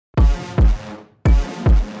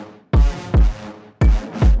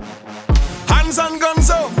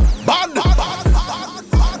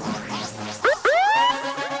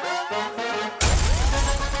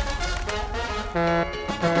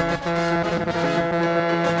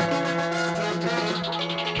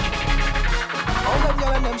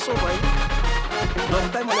Long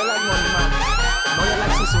time I like money, man. Now you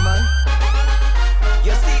like sissy, man.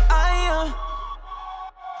 You see, I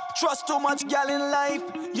trust too much gal in life.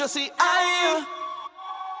 You see, I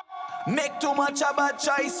make too much a bad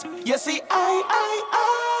choice. You see, I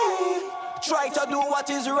try to do what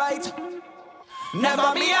is right.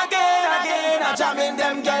 Never me again. I jamming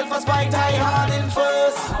them gal for spite. I horning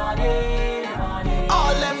first.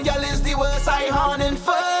 All them gal is the worst. I horning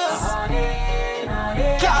first.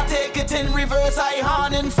 Can't take it in reverse. I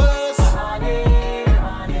horning first.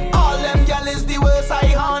 All them gal is the worst. I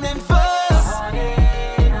horning first.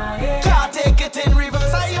 Can't take it in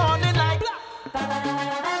reverse. I horning like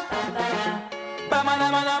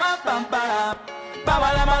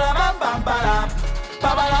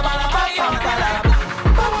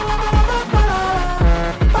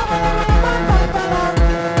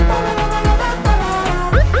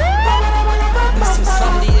this is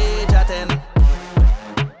from the age of 10.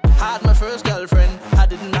 Had my first girlfriend. I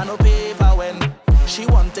didn't have no paper when she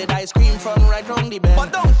wanted ice cream from right round the bend.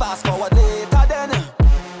 But don't fast forward later then.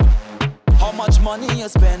 How much money you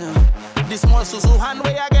spend? The small Suzu hand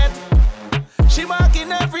where I get. She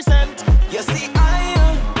marking every cent. You see,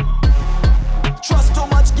 I trust too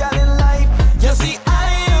much gal in life. You see,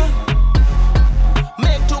 I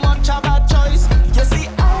make too much a bad choice. You see,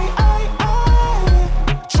 I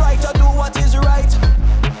try to do what is right.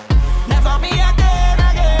 Never me again.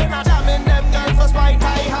 I jamming them girls for spite.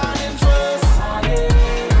 I horning first.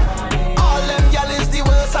 All them gal is the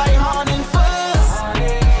worst. I horning first.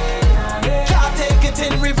 Can't take it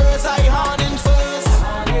in reverse. I horning first.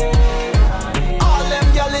 All them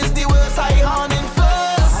gal is the worst. I horning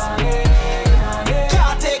first.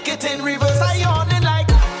 Can't take it in reverse. I horning like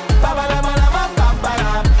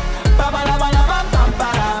ba-ba-da-ba-da-ba-ba-ba-da.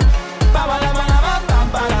 Ba-ba-da-ba-da-ba-ba-ba-da.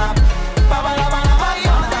 Ba-ba-da-ba-da-ba-ba-ba-da.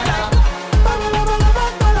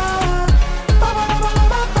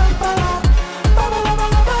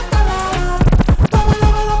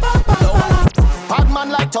 Bad man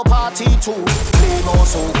like to party too. Play more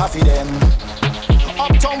soca for them.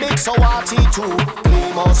 Uptown big so hearty too.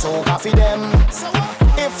 Play more soca for them.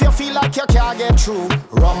 If you feel like you can't get through,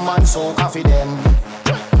 rum and soca for them.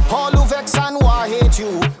 All who vex and who hate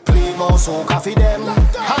you, play more soca for them.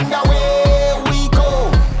 And away we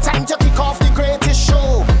go. Time to kick off the greatest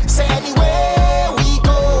show. Say anywhere we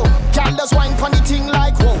go. Girl does wine pon the thing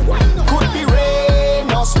like whoa. Could be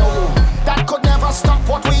rain or snow. That could never stop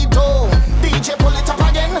what we do. DJ pull it up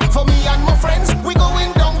again for me and my friends. We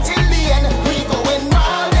going down till the end. We going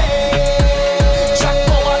all day. Jack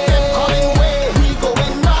power them calling way. We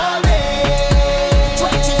going all day.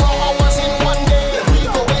 24 hours in one day. We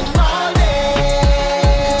going all day.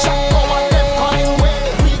 Jack power them calling way.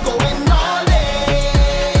 We going all day.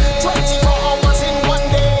 24 hours in one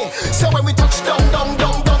day. So when we touch down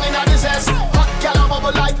in a disease, hot gal a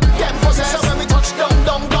bubble like them possess. So when we touch down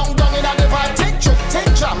in a divide, take trip,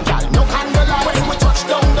 take jam, gal, no candlelight. When we touch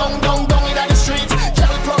down in a the street,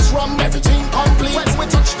 gal plus rum, everything complete. When we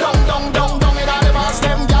touch down in a the bars,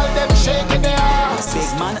 them gal, them shaking their ass.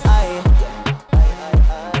 Big man, I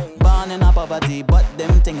born in a poverty, but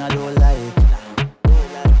them thing I don't like.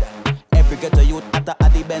 Every ghetto youth at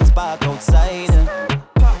the Benz park outside.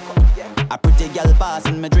 A pretty gal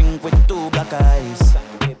passing me drink with two black eyes.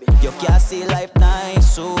 You can't see life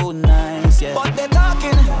nice, so nice, yeah. But they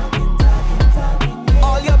talking,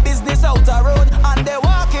 all your business out the road, and they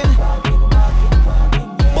walking.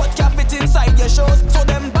 But can't fit inside your shows, so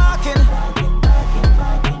them barking.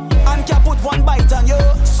 And can't put one bite on you,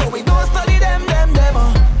 so we don't study them.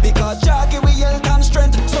 Because Jackie we health and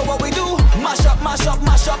strength, so what we do? Mash up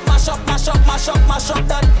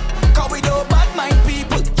that. Cause we do bad mind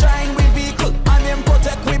people, trying we vehicle, and them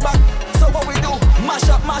protect we back. So what we do? Mash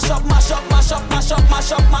up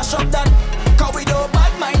that. Cause we do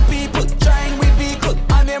bad mind people, trying we vehicle,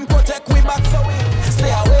 and them protect we back. So we stay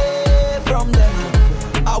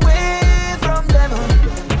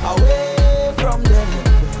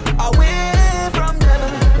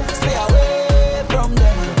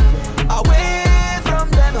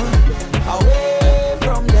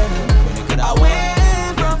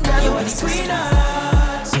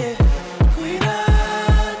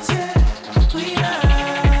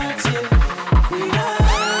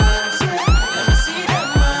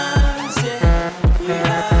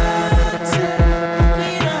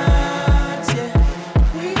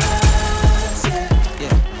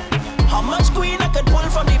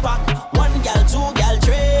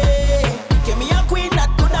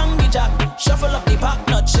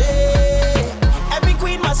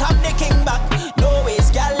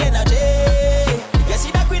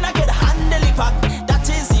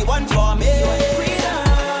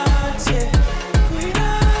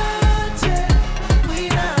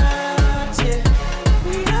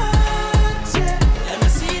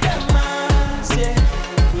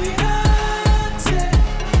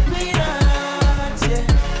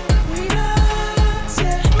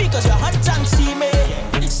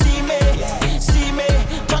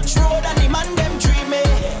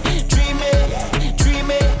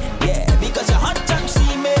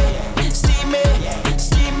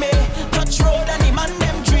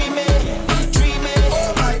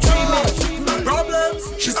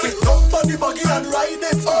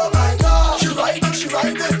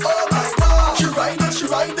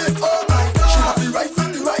it. Oh my God. She have the right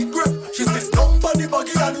foot, the right grip. She sit down on the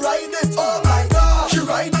buggy and ride it. Oh my God. She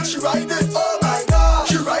ride it, she ride it. Oh my God.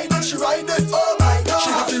 She ride it, she ride it. Oh my God. She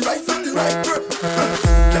have the right foot, the right grip.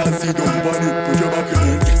 Can't see down on it, put your back in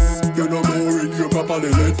it. Yes. You're no more in your proper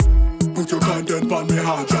limit. Put your content on me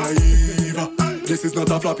hard drive. This is not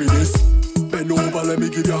a floppiness. Bend over, let me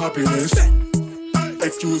give you happiness.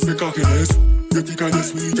 Excuse me cockiness. You think I'm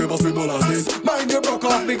sweet, you must be molasses. Mind you broke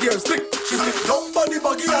off me gear stick. She sit down on the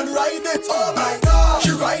buggy and ride it. Oh my God.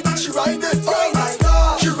 She ride it, she ride it. Oh my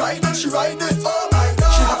God. She ride it, she ride it. Oh my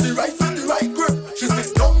God. She have the right foot, the right grip. She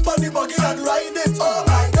sit down on the buggy and ride it. Oh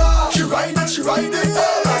my God. She ride it, she ride it.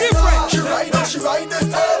 Oh my God. She ride it, she ride it.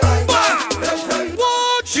 Oh my God.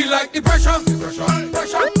 What? She like the pressure. She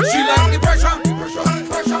like the pressure.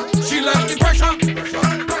 She like the pressure.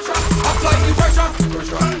 Apply the pressure.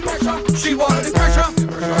 She want the pressure.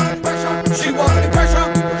 She want the pressure.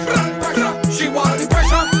 She want the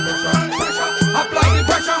pressure. Apply the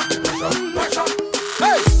pressure.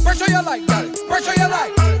 Hey, pressure you like, gal. Pressure you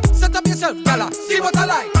like. Set up yourself, gala. See what I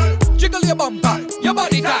like. Jiggle your bumper, your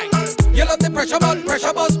body tight. You love the pressure, but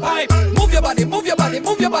pressure bust pipe. Move your body, move your body,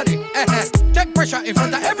 move your body. Take pressure in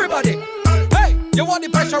front of everybody. Hey, you want the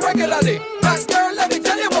pressure regularly. That girl, let me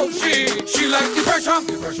tell you about she like the pressure.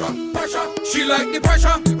 She like the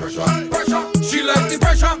pressure. She like the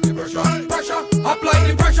pressure. Apply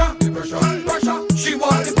the pressure. She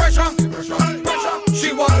want the pressure.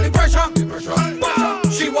 She want the pressure.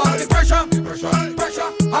 She want the pressure.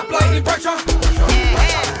 Apply the pressure.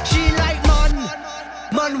 She like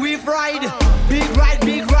man we ride. Big ride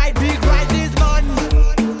this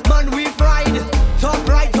man we ride. Top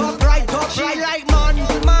right. She like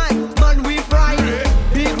man we ride.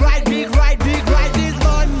 Big ride this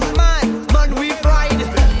man we ride.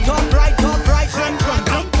 Top right.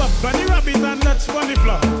 Jump up, bunny rabbit and touch bunny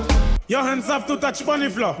floor. Your hands have to touch bunny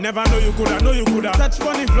floor. Never know you coulda touch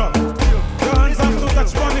bunny floor. Your hands have to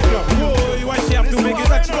touch bunny floor. Whoa, why she have to make it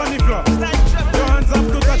touch bunny floor? Your hands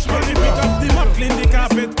have to touch bunny floor. Pick up the mop, clean the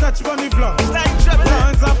carpet, touch bunny floor. Your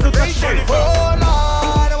hands have to touch bunny floor. Oh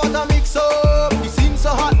Lord, I want to mix up. It seems so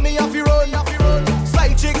hot, me have to run.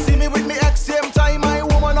 Side chick see me with me ex same time. My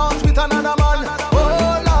woman out with another man.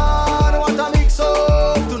 Oh Lord, I want to mix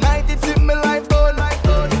up. Tonight it's in me life done.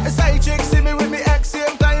 Side chick see me with me ex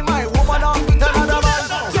same time. My woman out with another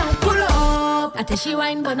man. Can't pull up. I tell she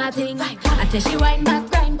wine but nothing. I tell she wine back,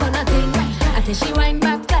 grind but nothing. I tell she wine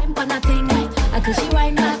back, climb but nothing. I tell she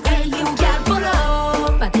wine back, hey you can't pull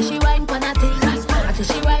up. I tell she wine but nothing. I tell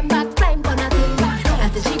she wine back, climb but nothing. I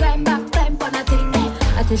tell she wine back, climb but nothing.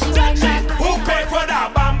 I tell she wine back. Who pay for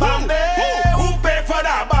that bam bam day? Who pay for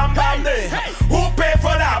that bam bam day? Who pay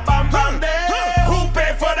for that bam bam day? Who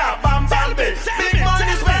pay for that bam bam day? Big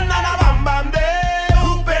money spend on a bam bam day.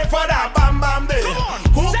 Who pay for that bam bam day?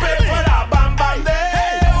 Who pay for that bam bam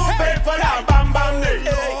day? Who pay for that bam bam day?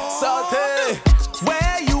 Salty,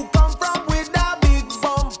 where you come from with that big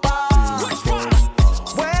bumper?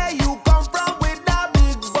 Where you come from with that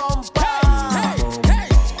big bumper?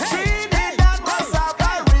 Trinidad must have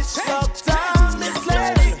a rich doctor, Miss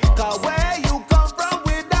Lady. 'Cause where you come from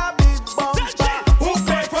with that big bumper? Who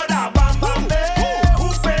pay for that bam bam day?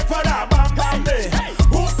 Who pay for that bam bam day?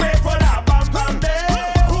 Who pay for that bam bam day?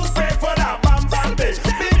 Who pay for that bam bam day?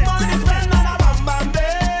 Big money spend on a bam bam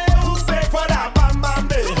day. Who pay for that bam bam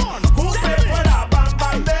day? Who pay for that bam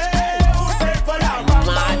bam day? Who pay for that bam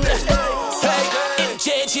bam day? Hey,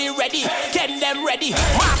 JG ready, get them ready,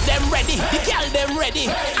 mark them ready, the girl them ready,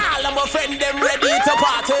 all of my friends them ready to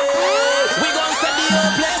party. We gon' set the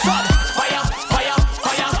whole place on fire, fire,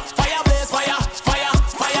 fire, fire blaze, fire, fire,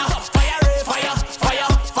 fire, fire ray, fire, fire,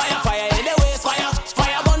 fire, fire in the waist, fire,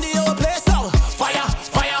 fire burn the whole place down, fire,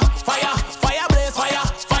 fire, fire, fire blaze, fire,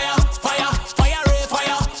 fire, fire, fire ray,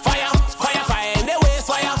 fire, fire, fire, fire in the waist,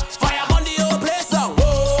 fire, fire burn the whole place down.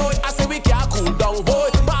 Boy, I say we can't cool down, boy.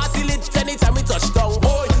 Party lit anytime we touch down,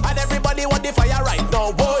 boy. And everybody want the fire right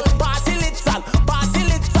now, boy. Party lit and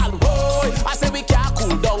boy. I say we can't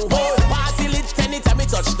cool down, boy. Party lit anytime we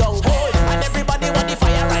touch down, boy. And everybody want the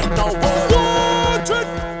fire right now, boy.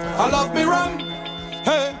 I love me rum,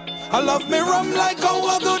 hey. I love me rum like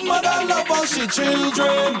how a good mother love all she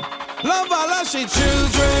children. Love all of she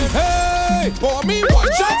children, hey. Pour me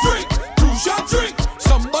one shot drink, two shot drink.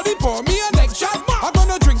 Somebody pour me a next shot. I'm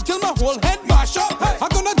gonna drink till my whole head mash up. I'm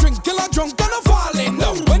gonna drink till I'm drunk and I'm falling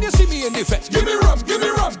down. When you see me in the effect, give me rum, give me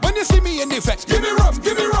rum. When you see me in the effect, give me rum,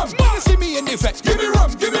 give me rum. When you see me in the effect, give me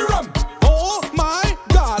rum, give me rum. Oh my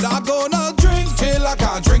God, I'm gonna drink till I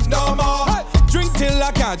can't drink no more. Drink till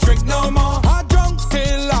I can't drink no more. I drunk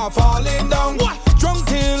till I'm falling down. Drunk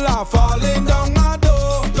till I'm falling down. I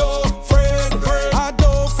don't friend. I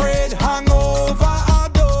don't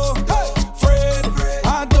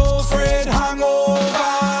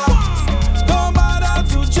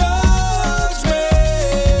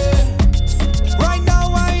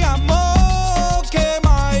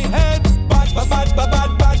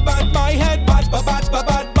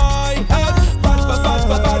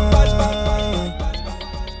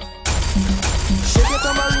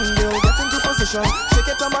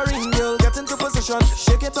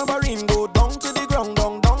tambourine, go down to the ground,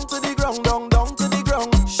 down to the ground, down to the ground.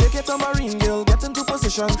 Shake it tambourine, girl, get into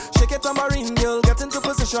position. Shake it tambourine, girl, get into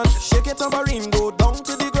position. Shake it tambourine, go down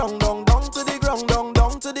to the ground, down to the ground,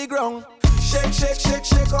 down to the ground. Shake, shake, shake,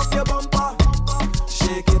 shake off your bumper.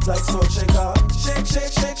 Shake it like salt shaker. Shake,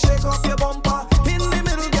 shake, shake, shake off your bumper. In the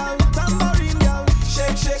middle, girl, tambourine, girl.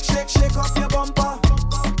 Shake, shake, shake, shake off your bumper.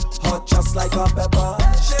 Hot just like a pepper.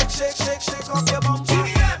 Shake, shake, shake, shake off your bumper.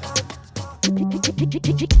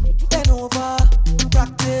 Bend over,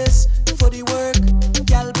 practice for the work.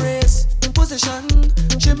 Gal brace, position,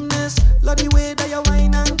 gymnast. Love the way that you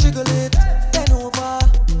whine and jiggle it. Bend over,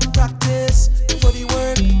 practice for the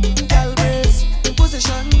work. Gal brace,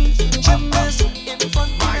 position, gymnast. In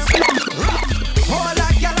front of Hold a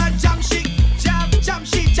gal and jam she, jam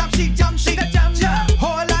she, jam she, jam she, jam jam.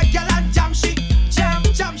 Hold a gal and jam she, jam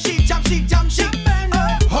she, jam she, jam she.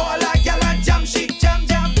 Hold a gal and jam she, jam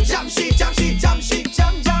she, jam she, jam she,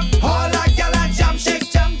 jam jam. Hold a gal and jam she,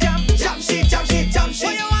 jam she, jam she, jam she.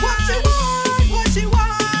 What she want, what she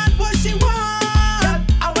want, what she want.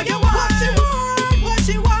 I want you want. What she want, what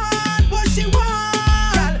she want, what she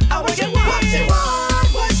want. I want you want.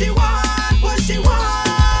 What she want,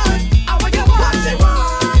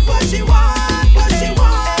 what she want, what she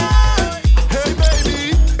want. Hey baby,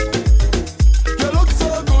 you look so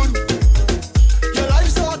good. Your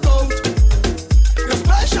life's so out. You're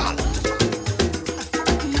special.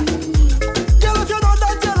 Girl, if you know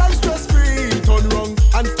that your life's stress-free, turn round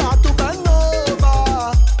and start to bend over.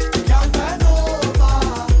 Girl, bend over.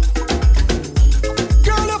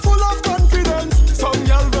 Girl, you're full of confidence. Some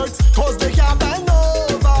girl vex 'cause they can't bend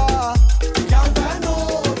over. Girl, bend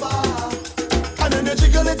over. And then you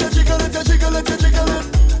jiggle it, you jiggle it, you jiggle it, you jiggle it.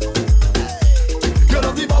 You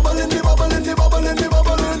love the bubbling, the bubbling, the bubbling, the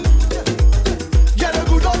bubbling. Yeah, you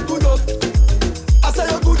good up, good up. I say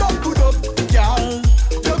you good up, girl.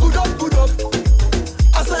 You good up, good up.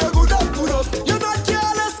 I say you good up, good up. You're not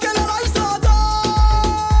careless, girl, your life's so out.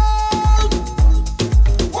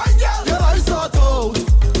 One girl, your life's so out.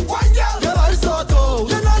 One girl, your life's so out.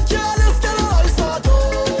 You're not careless, girl, your life's so out.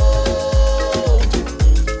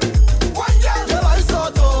 One girl, your life's so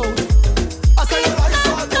out. I say your life's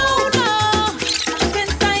so out.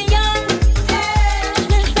 Since I'm young,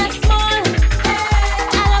 since I'm small,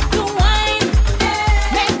 I love to wine,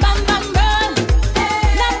 make bam bam roll,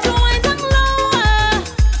 love to wind down lower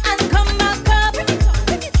and come back up.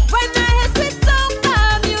 When I hear sweet soca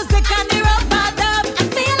music and the rock bad up, I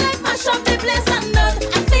feel like mash up the place and done.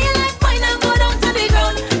 I feel like wine and go down to the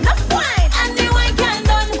ground. Enough wine and the wine can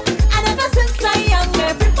done. And ever since I'm young,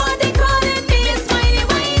 everybody calling me Miss Whiny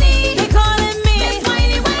Whiny. They calling me Miss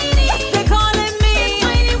Whiny Whiny. They calling me Miss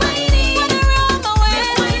Whiny Whiny. Wanna roll my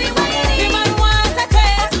waist, Miss Whiny Whiny. The man wants a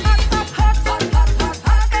taste.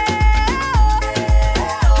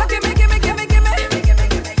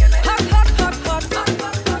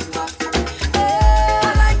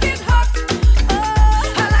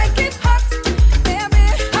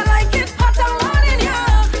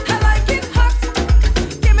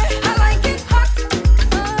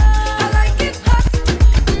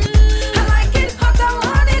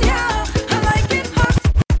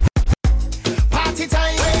 Party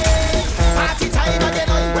time, party time again,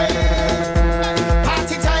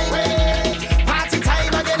 party time, party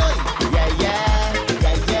time again, yeah, yeah,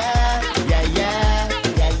 yeah, yeah, yeah, yeah,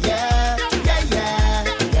 yeah, yeah,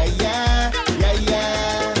 yeah, yeah, yeah, yeah.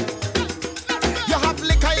 You have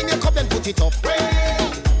liquor in your cup and put it up.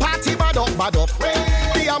 Party bad up, bad up.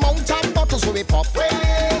 The amount of bottles we pop.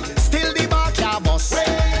 Still the bar can't bust.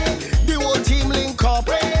 The whole team link up.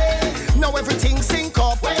 Now everything sync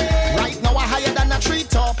up. Right now we're higher than a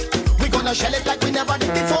treetop. We gonna shell it like we never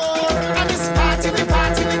did before. And this party we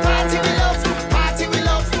party we party we love. Party we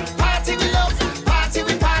love. Party we love. Party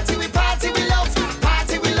we party we party we love.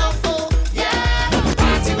 Party we love. Oh yeah.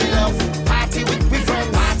 Party we love. Party with we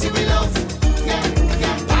friends. Party we love. Yeah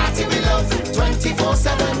yeah. Party we love.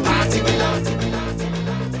 24/7. Party we love.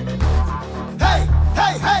 Hey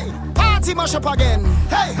hey hey. Party mash up again.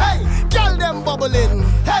 Hey hey. Girl them bubbling.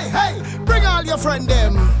 Hey hey. Bring all your friend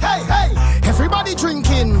them. Hey hey. Everybody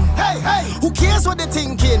drinking. Hey hey. Who cares what they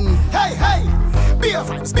thinking? Hey hey. Beer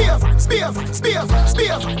fans, beer fans, beer fans, beer fans,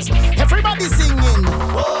 beer fans. Everybody singing.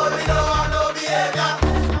 Oh, we don't want no behavior.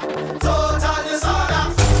 Total disorder.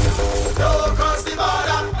 Don't cross the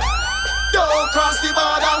border. Don't cross the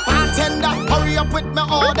border. Bartender, hurry up with my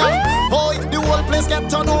order. Boy, the whole place get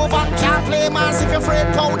turned over. Can't play mass if you're afraid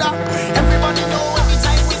powder. Everybody know every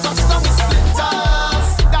time we touch down splinters.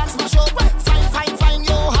 Dance my show. Fine, fine, fine,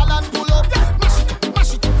 yo, Holland pull up.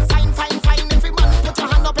 Mash it, fine, fine, fine. Every man put your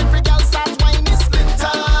hand up, every girl start whining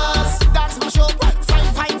splinters. Dance my show.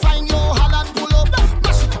 Fine, fine,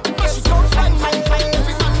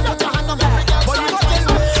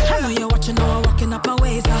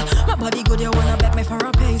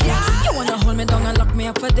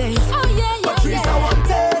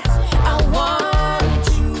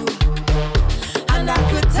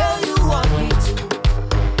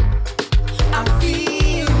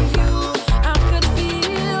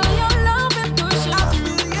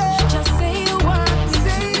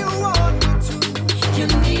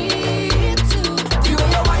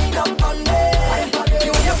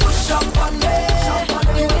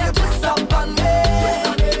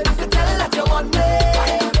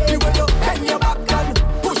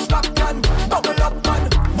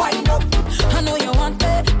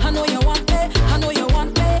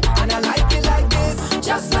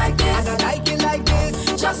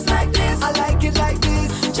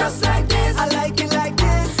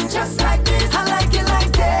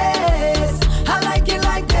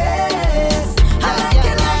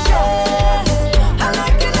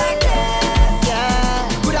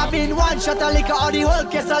 liquor, or the whole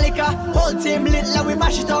case of liquor. Whole team lit, like we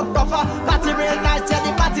mash it up proper. Party real nice, yeah,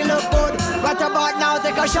 the party look good. Right about now,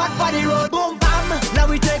 take a shot for the road. Boom bam, now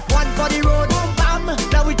we take one for the road. Boom bam,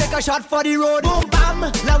 now we take a shot for the road. Boom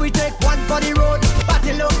bam, now we take one for the road.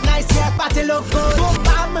 Party look nice, yeah, party look good. Boom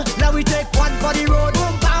bam, now we take one for the road.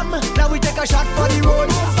 Boom bam, now we take a shot for the road.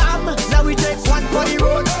 Boom bam, now we take one for the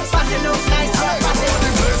road. Party look nice, yeah, party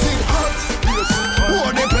look good. Oh,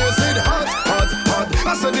 the place it hot, hot, hot.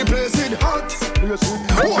 I said the place it hot.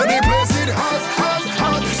 Oh, the place it hot, hot,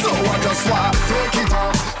 hot. So I just want take it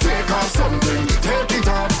off, take off something, take it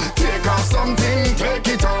off, take off something, take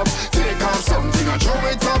it off, take off something. I throw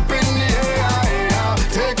it up in the air.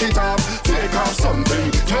 Take it off, take off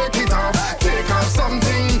something, take it off, take off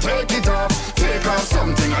something, take it off, take off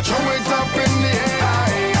something. I throw it up in the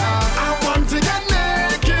air. I want to get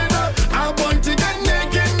naked. I want to get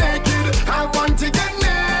naked. I want to get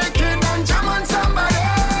naked and jam on somebody.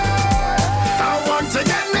 I want to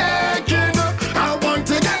get naked. I want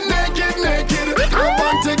to get naked, naked. I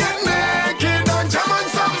want to get naked and jam on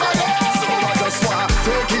somebody. So I just want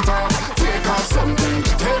take it off, take off something,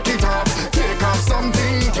 take it off, take off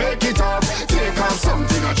something, take it off, take off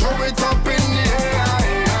something. I throw it up in the air.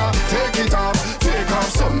 Take it off, take off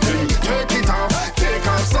something, take it off, take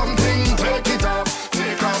off something, take it off,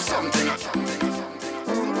 take off something.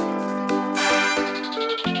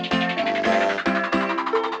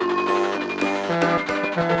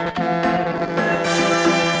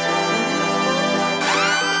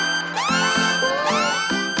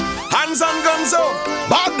 Hands and guns up.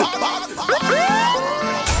 Bad.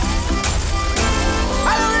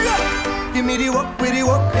 Give me the work with the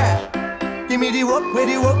work now. Give me the work with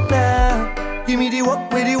the work now. Give me the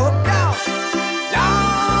work with the work now.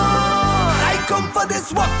 Lord, I come for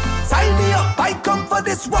this work. Sign me up. I come for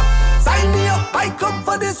this work. Sign me up. I come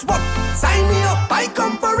for this work. Sign me up. I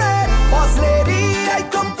come for it. Boss lady, I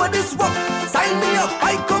come for this work. Sign me up.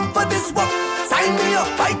 I come for this work. Sign me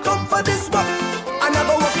up. I come for this work. I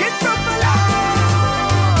never work it from the Lord.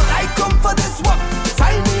 I come for this work.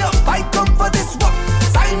 Sign me up. I come for this work.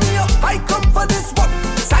 Sign me up. I come for this work.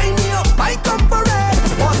 Sign me up. I come for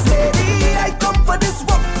it. Boss lady, I come for this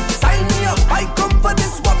work. Sign me up. I come for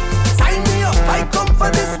this work. Sign me up. I come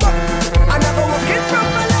for this work. I never work it from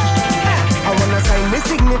the Lord. I wanna sign my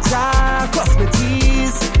signature, cross my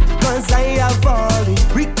T's, 'cause I have all the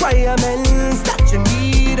requirements that you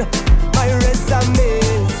need. My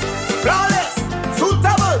resume flawless,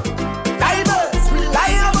 suitable, diverse,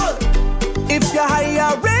 reliable. If you're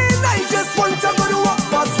hiring, I just want to go to work.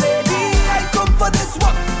 Boss lady, I come for this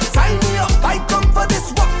work. Sign me up, I come for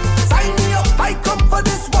this work. Sign me up, I come for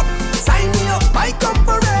this work. Sign me up, I come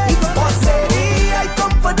for it. Boss lady, I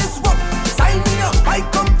come for this work. Sign me up, I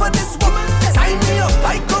come for this work. Sign me up,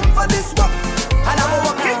 I come for this work. And I'm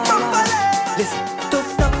working from ballet. Listen, don't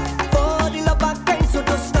stop for the love of kind, so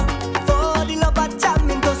don't stop for the love of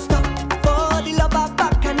jamming, don't stop for the love of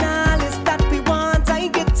bacchanal that we want. I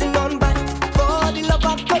getting on back for the love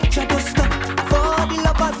of culture, don't stop for the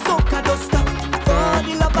love of soca, don't stop for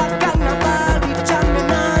the love of carnival. We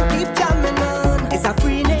jamming on, keep jamming on. It's a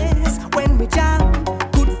freeness when we jam.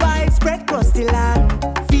 Good vibes spread across the land.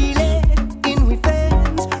 Feel it in we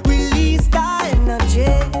veins, release that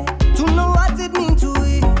energy. To know what it mean to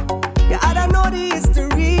it. Yeah, I don't know the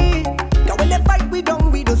history. Cause when they fight we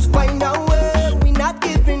don't, we just find our way. We not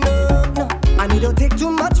giving up, no. And it don't take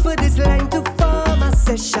too much for this line to form a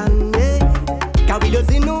session, yeah. Cause we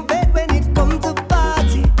just innovate when it come to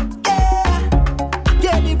party, yeah.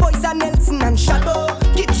 Yeah, the voice of Nelson and Shadow,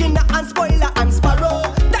 Kitchener and Spoiler and Sparrow.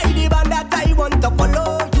 Die the band that I want to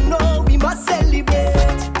follow. You know we must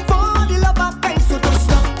celebrate. For the love of kind, so don't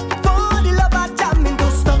stop. For the love of jamming,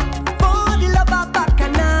 don't stop. For the love of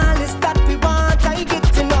bacchanal that we want, I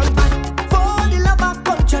getting on back. For the love of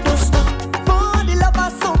culture, don't stop. For the love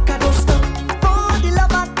of soca, don't stop. For the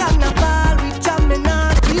love of carnival, we jamming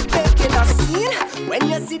on, keep making a scene. When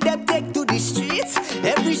you see them take to the streets,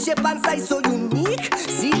 every shape and size so unique.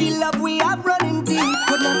 See the love we have running deep.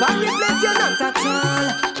 Could never replace you, not at all.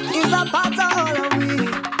 It's a part of all of we.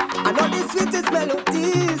 I know the sweetest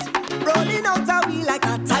melodies rolling out of we like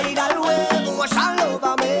a tidal wave, wash all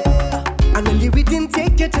over me. And when the rhythm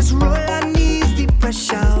take you, just roll and ease the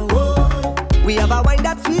pressure. Oh, we have a wine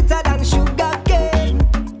that's sweeter than sugar cane.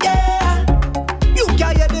 Yeah, you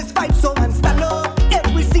can hear this vibe so and stand up.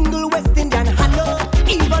 Every single West Indian hand up.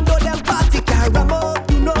 Even though them party can't ram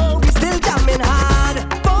up, you know we still jamming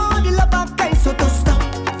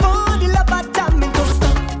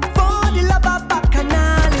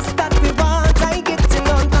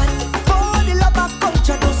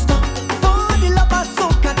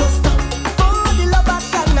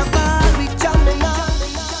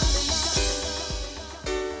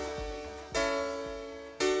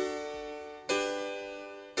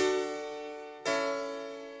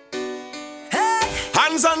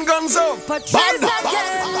Guns and guns up. Patrice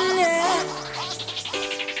again, yeah.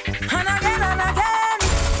 And again and again.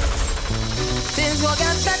 Things will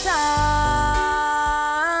get better.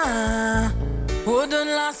 Wouldn't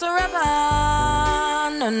last forever.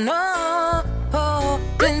 No, no. Oh,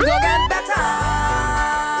 things will get better.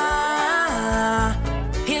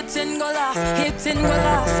 Hitting go last, hitting go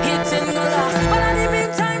last, hitting go last. But in the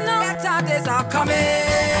meantime, no better days are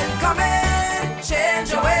coming, coming.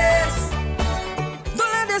 Change your ways.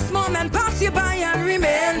 Don't let this moment pass you by and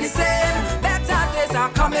remain the same. Better days are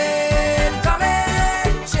coming,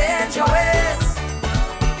 coming. Change your ways.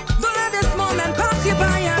 Don't let this moment pass you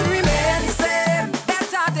by and remain the same.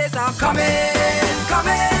 Better days are coming,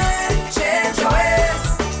 coming. Change your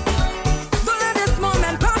ways. Don't let this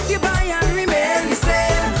moment pass you by and remain the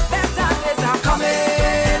same. Better days are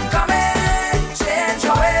coming, coming. Change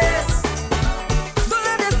your ways. Don't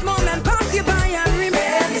let this moment pass you by and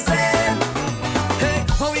remain the same. Hey,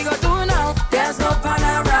 what we gonna do now? There's no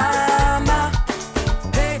panorama.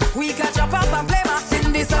 Hey, we can jump up and play mass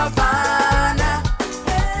in the savannah.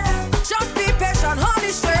 Hey, just be patient, hold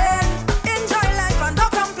it straight. Enjoy life and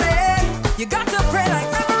don't complain. You got to pray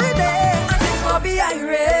like every day, and things will be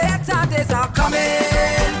irate. Better days are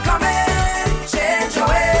coming, coming. Change your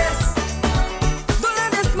ways. Don't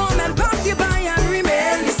let this moment pass you by and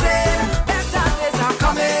remain the same. Better days are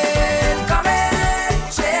coming, coming.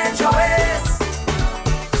 Change your ways.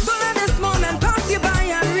 Don't let this moment pass you by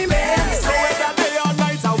and remain the So same. whether day or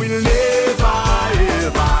night, I will never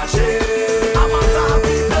ever change. I'm a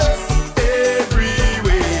happiness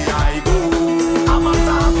everywhere I go. I'm a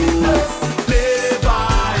happiness, never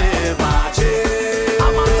ever change.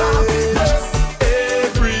 I'm a happiness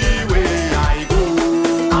everywhere I go.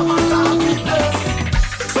 I'm a happiness.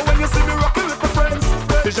 So when you see me rocking with my friends,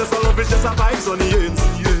 it's just a love, it's just a vibes on the ends.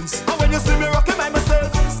 And when you see me rocking by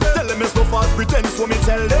myself, tell them it's no false pretense. What me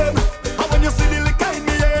tell them. And when you see the liquor in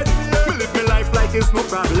me head, me live my life like it's no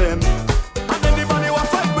problem. And anybody who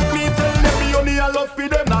fight with me, tell them me only a love for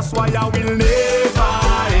them. That's why I will never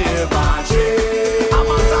ever change. I'm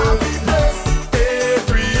a happiness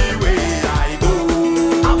everywhere I go.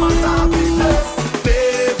 I'm a happiness,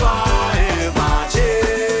 never ever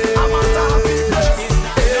change. I'm a happiness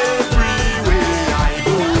everywhere I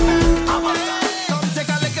go. I'm a Come take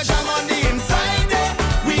a lick of jam on the inside there.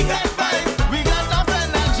 We got vibe, we got enough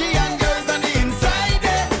energy and girls on the inside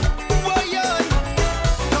there. Whoa, yo.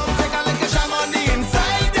 Come take a lick of jam on the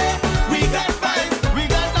inside there. We got vibe, we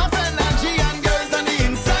got enough energy and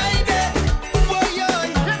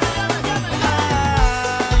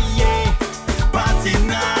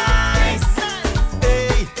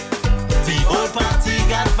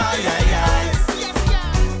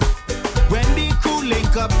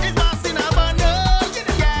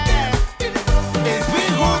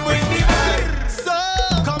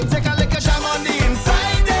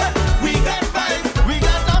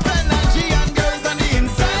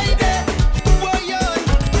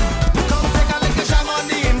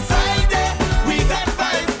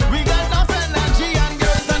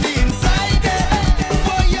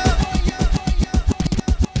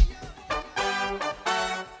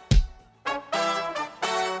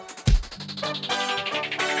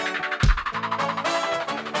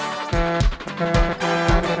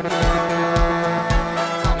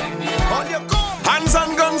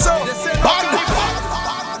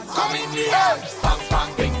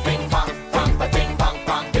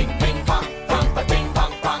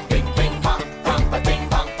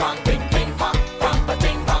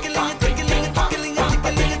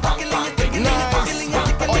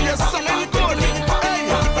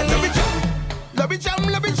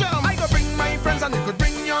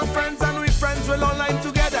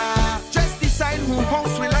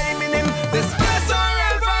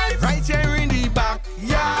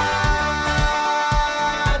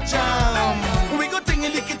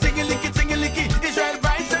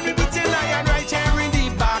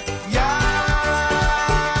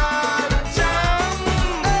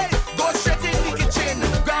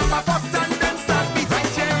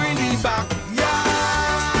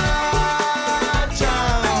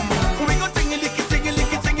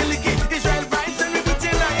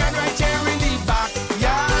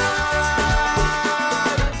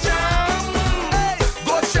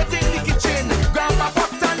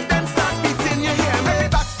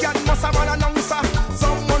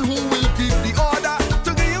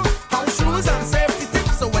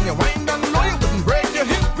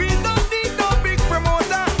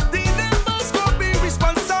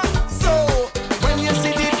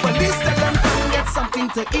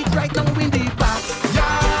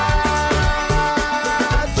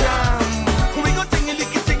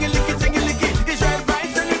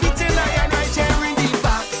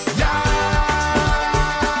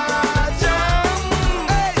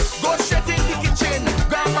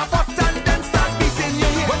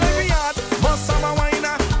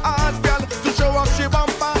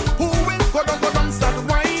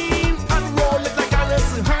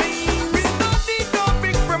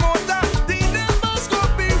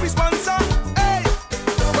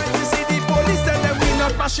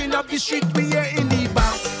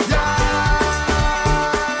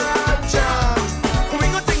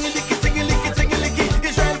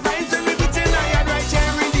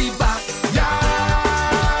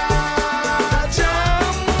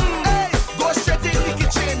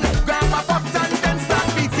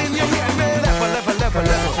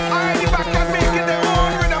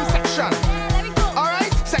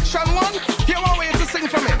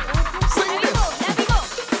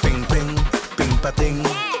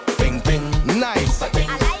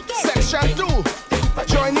two.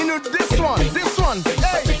 Join in with this one.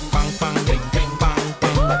 Hey.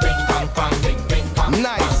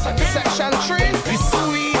 Nice. Section 3. The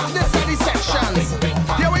sweet. This are the sections.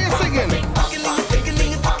 Hear what you're singing.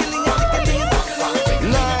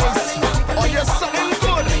 Nice. Oh, you're something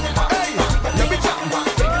good. Hey. Let me jam.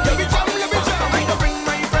 I can bring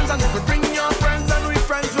my friends and you could bring your friends and we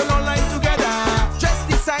friends will all line together. Just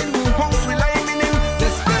decide who house we lining in.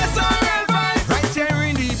 This place are real vibes. Right here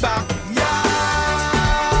in the back.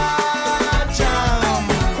 Jam.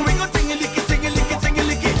 We go tingy-licky.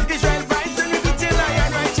 Israel vibes and we be till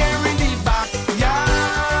iron right here in the back.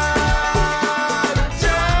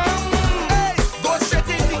 Jam. Hey, go straight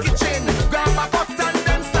in the kitchen. Grab a pot and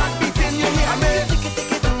then start beating. You hear me?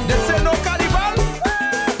 This ain't no carnival.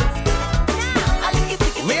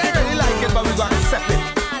 We ain't really like it, but we gotta accept it.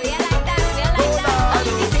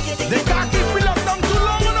 They can't keep me locked down too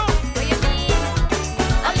long enough.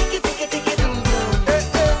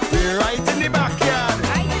 We're right in the backyard.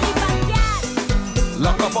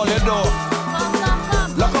 Lock up all your door.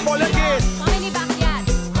 Lock up all your gates.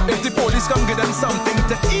 If the police come, give them something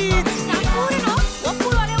to eat.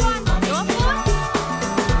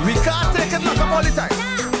 We can't take it lock up all the time.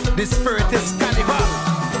 The spirit is carnival.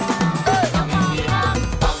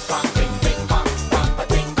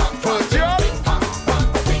 Foot you up.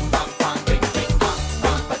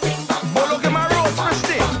 Bolo, give my rose fish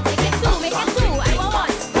tea.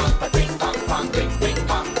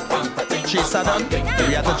 Chase her done.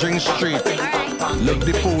 We have to drink straight. Look,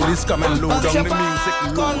 the police come and load down the music.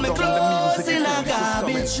 Call me close in a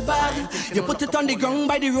garbage bag. You put it on the ground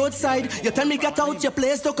by the roadside. You tell me get out your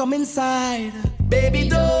place to come inside. Baby,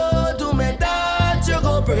 don't do me that. You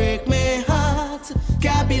go break my heart.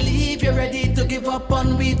 Can't believe you're ready to give up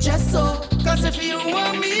on me just so. Cause if you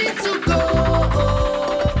want me to go,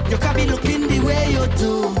 you can't be looking the way you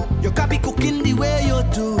do. You can't be cooking the way you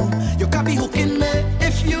do. You can't be hooking me.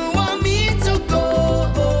 If you want me to go,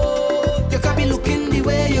 you can't be looking the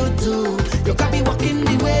way you do. You can't be walking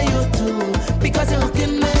the way you do. Because you're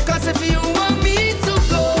hooking me. Cause if you want me to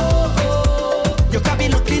go, you can't be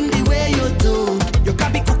looking the way you do. You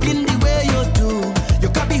can't be cooking the way you do. You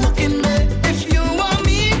can't be hooking me. If you want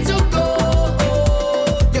me to go,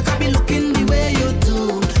 you can't be looking the way you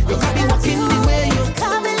do. You can't be walking the way you do.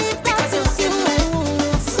 Because you're hooking me.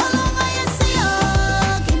 So long as you see you,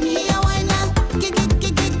 give me a wine now. Give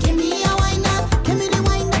me a wine now. Give me the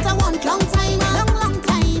wine that I want. Long time.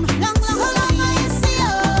 So long as you see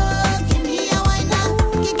you, give me a wine now.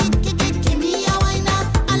 Give me a wine now.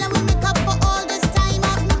 And I will make up for all this time.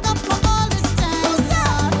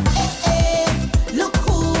 Look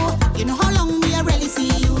who, you know how long me I really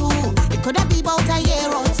see you. It could have been about a year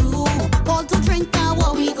or two. Call to drink now,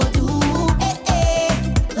 what we go do?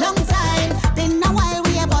 Long time, been a while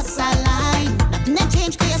we a bust a line. Nothing that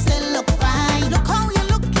changed, 'cause you still look fine. Look how you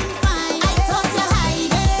looking fine. I thought you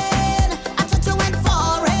hiding, I thought you went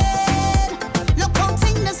foreign. Look how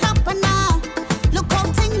things happen now.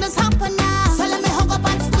 So let me hug up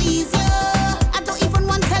and squeeze you. I don't even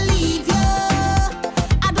want to leave you.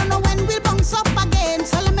 I don't know when we'll bounce up again.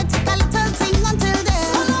 So let me take a little thing until then.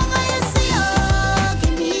 So long as you see you,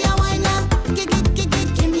 give me a wine now. Give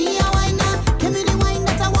me a wine now. Give me the wine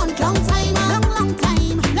that I want. Long time.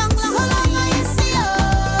 So long as you see you,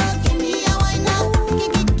 give me a wine now.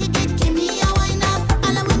 Give me a wine now.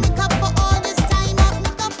 And I will make up for all this time.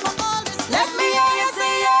 Let me hear you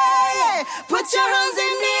say yeah, yeah. Put your hands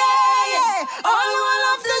in the air, yeah. All who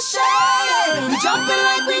love to share, yeah. We jumping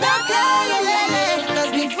like we don't care, yeah, yeah, yeah.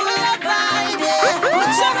 'Cause we full of vibe, yeah.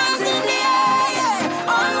 Put your hands in the air,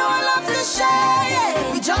 yeah. All who love to share,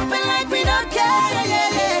 yeah. We jumping like we don't care, yeah,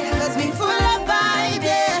 yeah, yeah. 'Cause we full of vibe,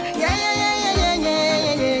 yeah. Yeah, yeah, yeah, yeah, yeah,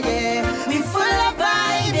 yeah, yeah, yeah. We full of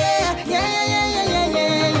vibe, yeah. Yeah, yeah, yeah, yeah,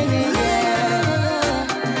 yeah, yeah,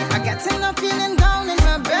 yeah. I got enough feeling down in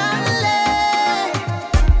my belly.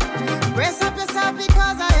 Brace up yourself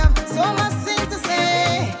because I have so much things to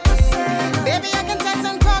say. Baby, I can text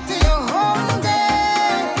and talk to you all day.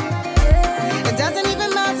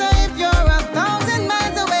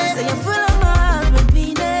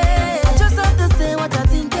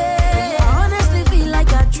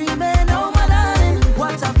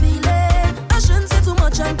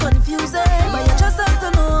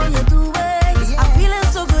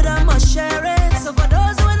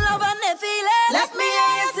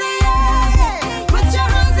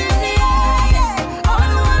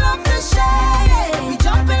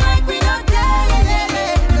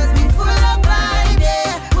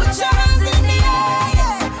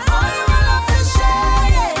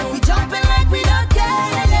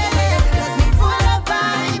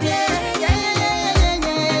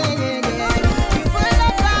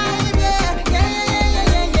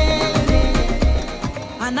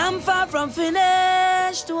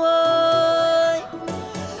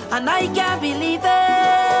 and I can't believe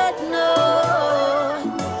it, no.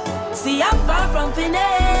 See, I'm far from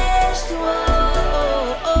finished,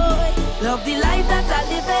 whoa. Love the life that I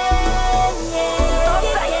live in, yeah.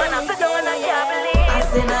 I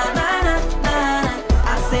say na na na na na,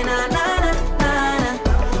 I say na na na na na,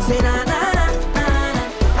 say na na na na na,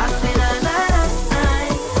 I say na na na na,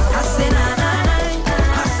 I say na na na,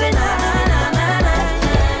 I say na na na na na,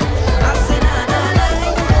 I say na na na,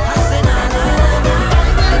 I say na na na.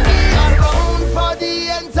 Around for the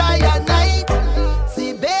entire night.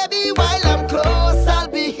 See, baby, while I'm close, I'll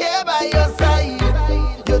be here by your side.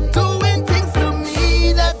 You're doing things to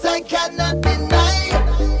me that I cannot deny.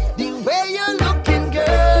 The way you're looking,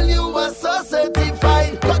 girl, you are so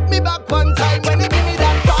certified. Cut me back one time when you give me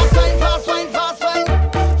that fast wine, fast wine, fast wine,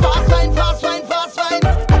 fast wine, fast wine, fast wine.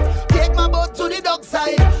 Take my boat to the dock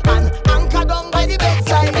side and anchor down by the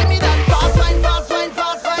bedside. Give me that fast wine, fast wine,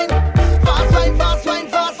 fast wine, fast wine, fast wine,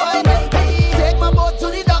 fast wine. Take my boat to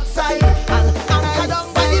the dock side and anchor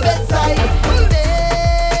down by the bedside.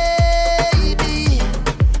 Baby,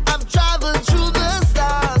 I've traveled through the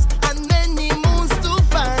stars and many moons to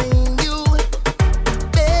find you.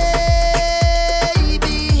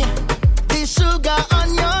 Baby, the sugar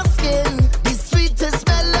on your skin, the sweetest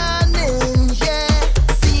melanin, yeah.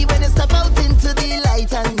 See when you step out into the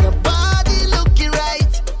light and your body looking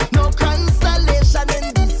right. No constellation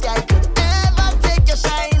in the sky could ever take your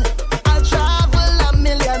shine. I'll travel a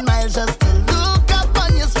million miles just to look up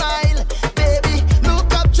on your smile. Baby,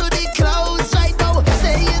 look up to the clouds right now.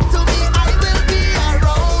 Say it to me, I will be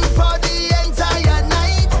around for the entire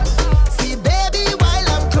night. See, baby, while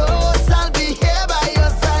I'm close, I'll be here by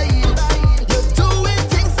your side. You're doing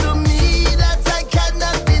things to me that I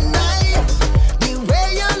cannot deny. The way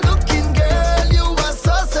you're looking, girl, you are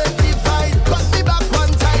so certified. Cut me back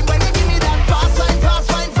one time when you give me that fast wine, fast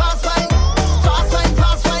wine, fast wine, fast wine,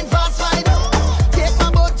 fast wine, fast wine. Take my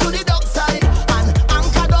boat to the dock side and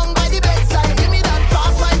anchor down by the bedside. Give me that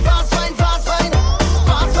fast wine, fast wine, fast wine,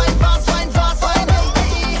 fast wine, fast wine, fast wine.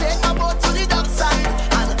 Take my boat to the dock side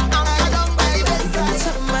and anchor down by the bedside.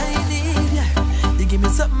 Something I need, yeah. You give me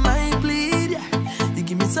something I bleed, yeah. You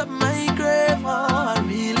give me something I crave, oh, I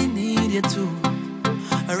really need you too.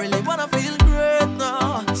 I really wanna feel great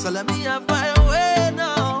now, so let me have my way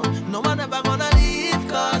now. No one ever gonna leave,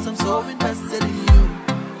 cause I'm so invested in you.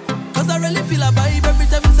 Cause I really feel a vibe every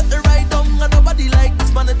time you set the right down. And nobody like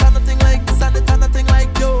this, man, it's nothing like this, and it's nothing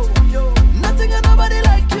like you. Nothing and nobody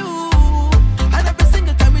like you. And every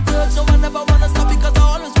single time we touch, no one ever wanna stop, because I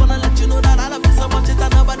always wanna let you know that I love you so much, it's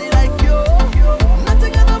nobody like you.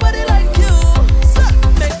 Nothing and nobody like you. So,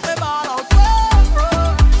 make me ball out.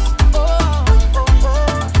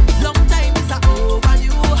 Long time is over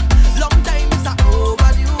you. Long time is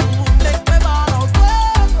over you. Make me ball out.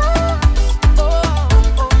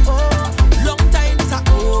 Long time is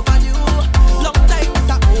over you. Long time is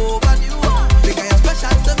over you. Because you're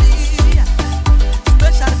special to me.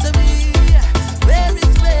 Special to me. Very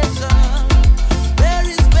special.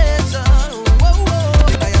 Very special. Whoa, whoa.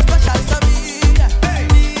 Because you're special to me.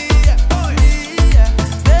 Very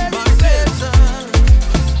special.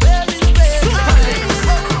 Very special.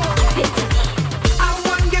 I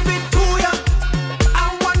want give it to ya. I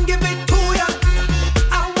want give it to ya.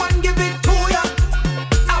 I want give it to ya.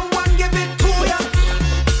 I want give it to ya.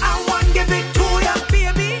 I want give it to ya,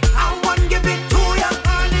 baby. I want give it to ya,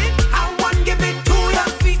 honey. I want give it to ya,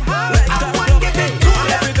 sweetheart. I want give it to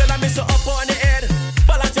ya. Every girl I miss you up on the head.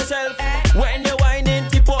 Balance yourself. When you're whining,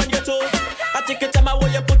 tip on your toes. I take your time, I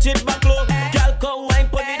want you put it back low. Girl, come wine,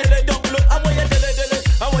 put it dilly down low. I want you dilly dilly.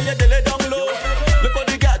 I want you dilly down low. Look how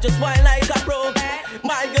the girl just whine like a pro.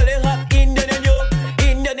 My girl is hot, Indian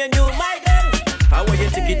and you, my girl. I want you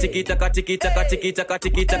tiki tiki taka tiki taka tiki taka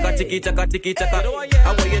tiki taka tiki taka tiki taka. I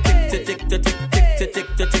want you tick tick tick tick tick tick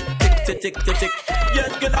tick tick tick tick tick tick.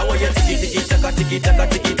 Yes, girl. I want you tiki tiki taka tiki taka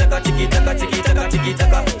tiki taka tiki taka tiki taka tiki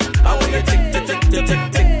taka. I want you tick tick tick tick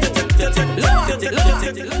tick tick tick tick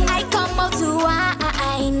tick. I come out to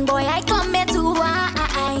wine, boy, I come here to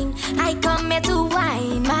wine. I come here to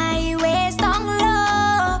wine, my waist down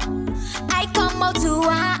low. I come out to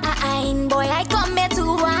wine, boy, I come here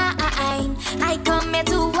to wine. I come here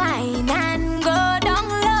to wine and go down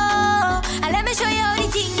low. And let me show you how the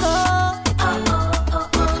thing go.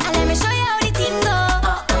 And let me show you how the thing go.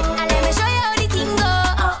 And let me show you how the thing go.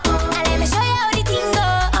 And let me show you how the thing go.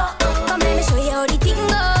 Come let me show you how the thing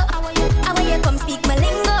go. I want you come speak my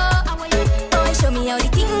lingo.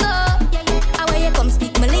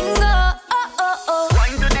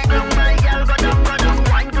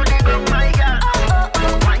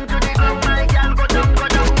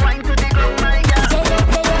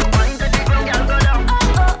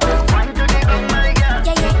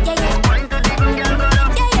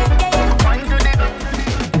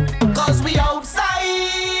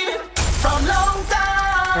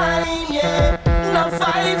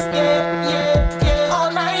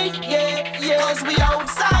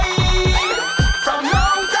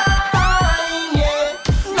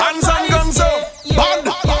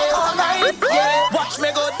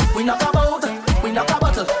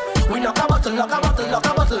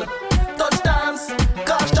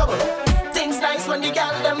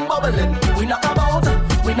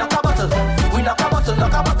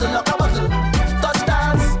 lock a bottle. Touch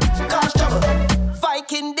dance, cash trouble.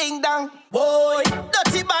 Viking ding dong, boy.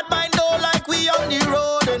 Dirty bad mind don't like we on the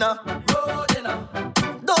road, you know.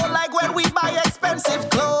 Don't like when we buy expensive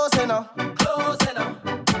clothes, you know.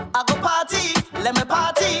 I go party, let me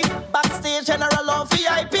party. Backstage general on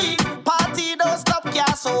VIP. Party don't stop,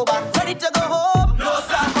 can't sober. Ready to go home? No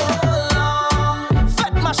stop, hold on.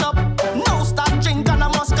 Fed mash up, no stop drink and I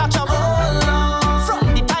must catch up. Hold on.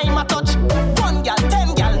 From the time I touch, 1 gal,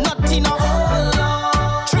 10 gal, not enough. Hold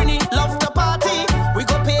on. Trini love the party. We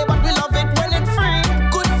go pay but we love it when it's free.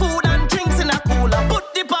 Good food and drinks in a cooler.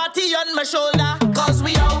 Put the party on my shoulder. Cause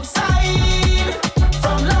we outside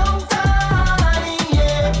from long time,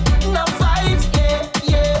 yeah. No vibes,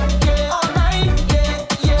 yeah. All night,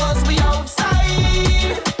 yeah. Cause we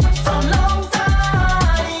outside from long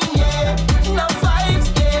time, yeah. No vibes,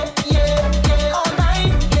 yeah. All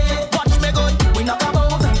night, yeah. Watch me good, we knock a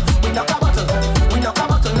boat, we knock a bottle, we knock a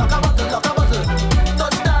bottle, knock a bottle, knock a bottle.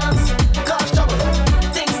 Touch dance, cash trouble.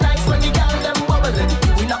 Things nice when the girl them bubbling.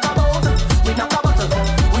 We knock a boat, we knock a bottle,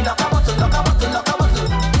 we knock a bottle, knock a bottle, knock a bottle.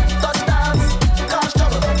 Touch dance, cash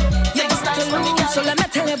trouble. Things nice when the girl. So let me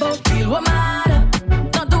tell you about real woman.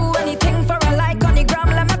 Don't do anything for a like on the gram.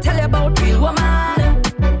 Let me tell you about real woman.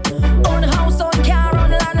 Own house, own car,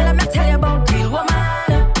 own land. Let me tell you about real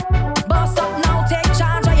woman. Boss up now, take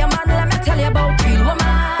charge of your man. Let me tell you about real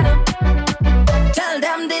woman. Tell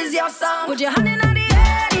them this your song. Put your hand in the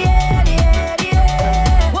air,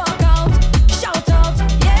 yeah. Walk out, shout out,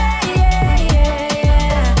 yeah.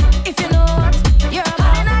 If you know what, your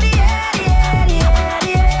hand in the air,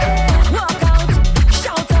 walk out,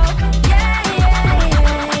 shout out, yeah.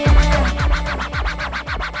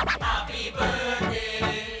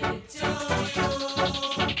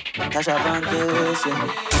 Tasha Vantage,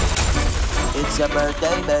 it's your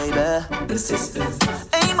birthday, baby. The sisters.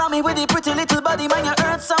 Hey, mommy, with the pretty little body, man, you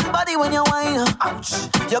hurt somebody when you whine. Ouch.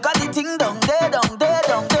 You got the thing down there,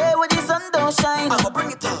 where the sun don't shine. I'ma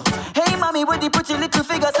bring it up. Hey, mommy, with the pretty little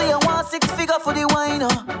figure, say you want 6 figure for the wine.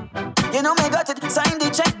 You know me got it, sign the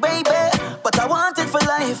check, baby, but I want it for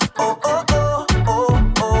life. Oh.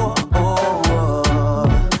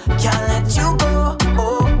 Can't let you go.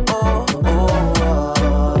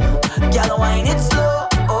 Girl, wine it slow.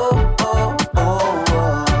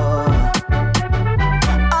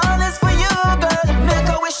 All is for you, girl. Make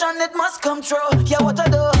a wish and it must come true. Yeah, what I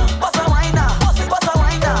do? Bust a wine now. Bust a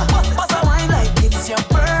wine now. Bust a wine like it's your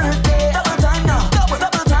birthday. Double time now. Double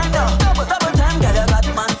time now. Double time, girl, you got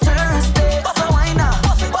man Thursday. Bust a wine now.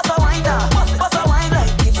 Bust a wine now. Bust a wine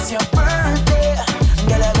like it's your birthday.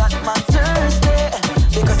 Girl, you got man Thursday.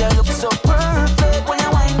 Because you look so perfect when you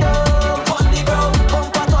wind up. On the ground,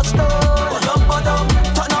 bumper touchdown.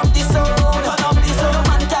 Turn up the sound.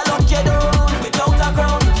 Man can lock you down without a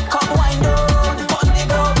crown. Come wind down. On the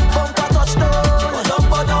ground, bumper touchdown.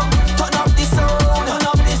 Turn up the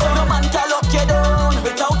sound. Man can lock you down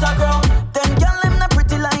without a crown. Them girl them not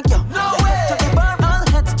pretty like you. No way. To the bar all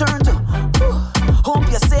heads turn to. Hope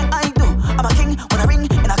you say I do. I'm a king when I ring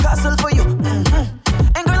in a castle for you.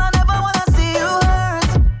 And girl, I never wanna see you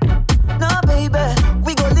hurt. No, baby,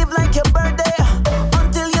 we gon' live like your birthday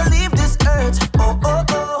until you leave this earth. Oh.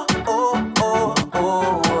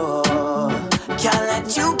 Can't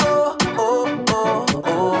let you go.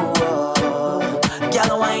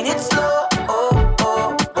 Girl, wine it slow.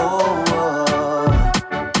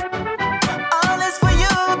 All is for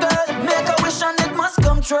you, girl. Make a wish and it must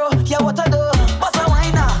come true. Yeah, what I do? Bust a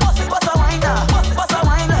wine now. Bust a wine now. Bust a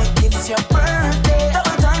wine like it's your birthday.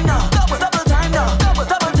 Double time now. Double time now. Double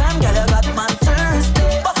time, girl, you got man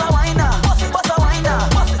Thursday. Bust a wine now. Bust a wine now.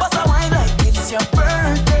 Bust a wine like it's your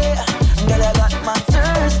birthday. Girl, you got man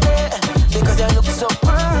Thursday. Because you look so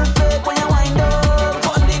perfect when you wind up.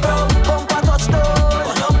 On the ground, bumper touchdown.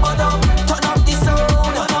 Turn up the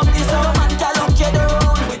sound. Man can lock you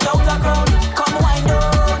down without a crown. Come wind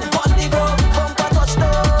down. On the ground, bumper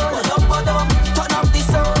touchdown. Turn up the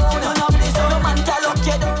sound. Man can lock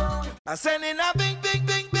you down. I'm sending a big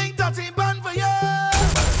dirty bun for you.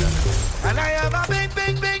 And I have a big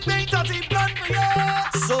dirty bun for you.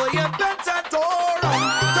 So you better don't run.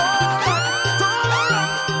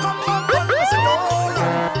 Come on, don't listen, don't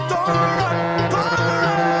run.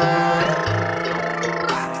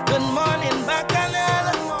 Good morning, Bacchanal.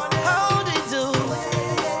 How do you do?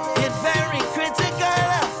 It's very critical.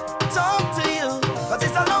 Talk to you. Cause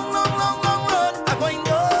it's a long road I'm going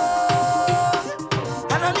on.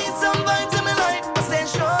 And I need some vibes in my life. I stay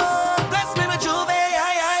strong. Bless me with you,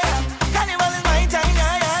 Carnival is my time,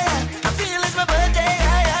 I feel it's my birthday,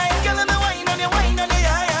 Girl, let me wine on you,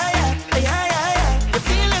 You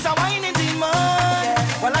feel it's a whining demon.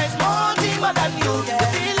 Well, life's more deeper than you. You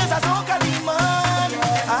feel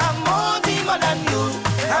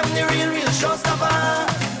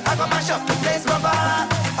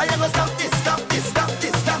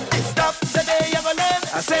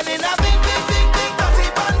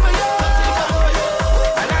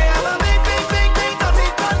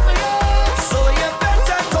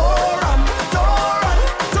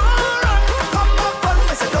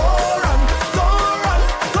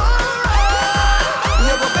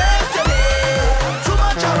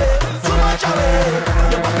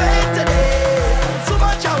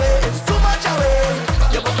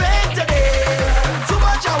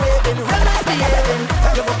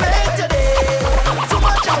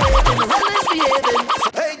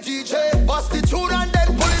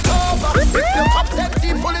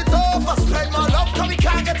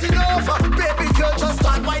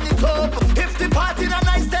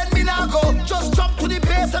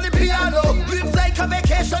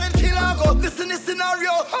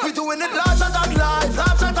scenario. We doing it larger than life,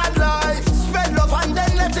 larger than life. Spread love and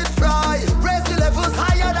then let it fly. Raise the levels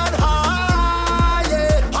higher than high,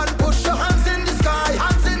 yeah. And push your hands in the sky,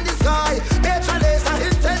 hands in the sky. Nature laser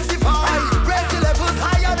intensify. Raise the levels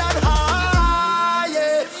higher than high,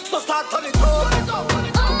 yeah. So start turn it up. Turn it up.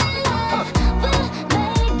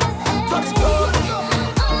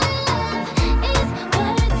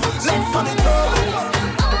 Let's turn it up.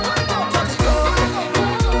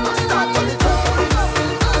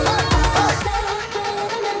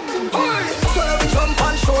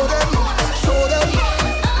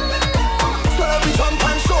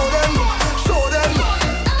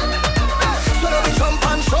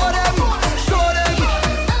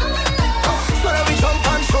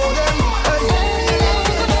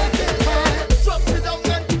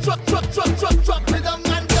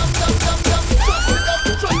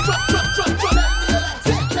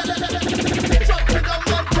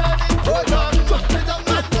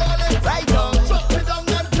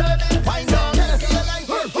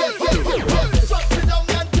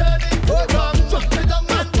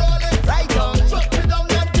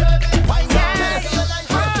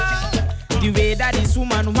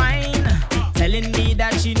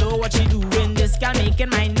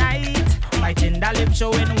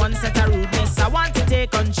 Showing one set of rudeness, I want to take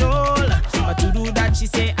control. But to do that, she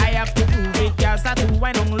say I have to prove it. Girl start to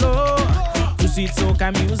whine on low. To sweet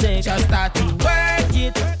soca music, just start to work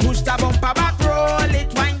it. Push the bumper back, roll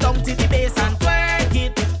it. Wind down to the bass and twerk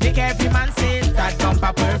it. Make every man say that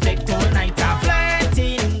bumper perfect all night. I'm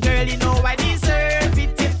flirting, girl, you know I deserve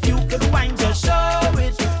it. If you could whine, just show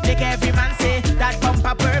it. Make every man say that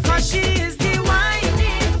bumper perfect. She is the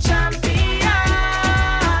whining champion.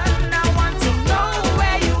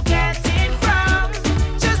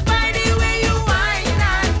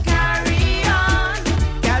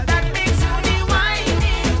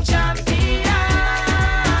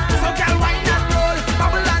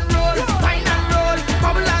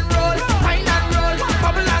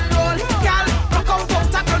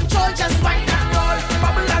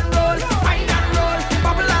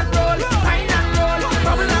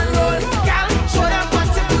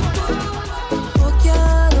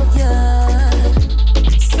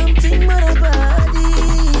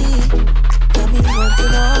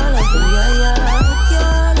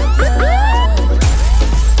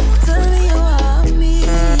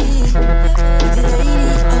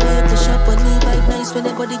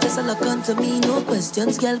 To me, no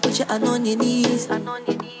questions, girl, put your hand on your knees.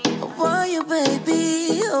 Why you,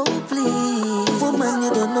 baby? Oh, please. Woman,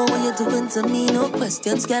 you don't know what you're doing to me. No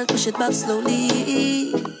questions, girl, push it back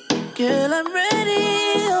slowly. Girl, I'm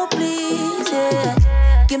ready. Oh, please, yeah.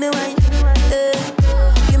 Give me wine,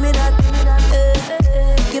 give me that,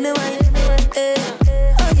 give me wine,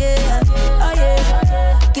 oh yeah, oh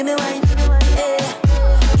yeah. Give me wine,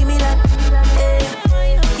 give me that,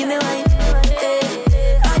 give me wine.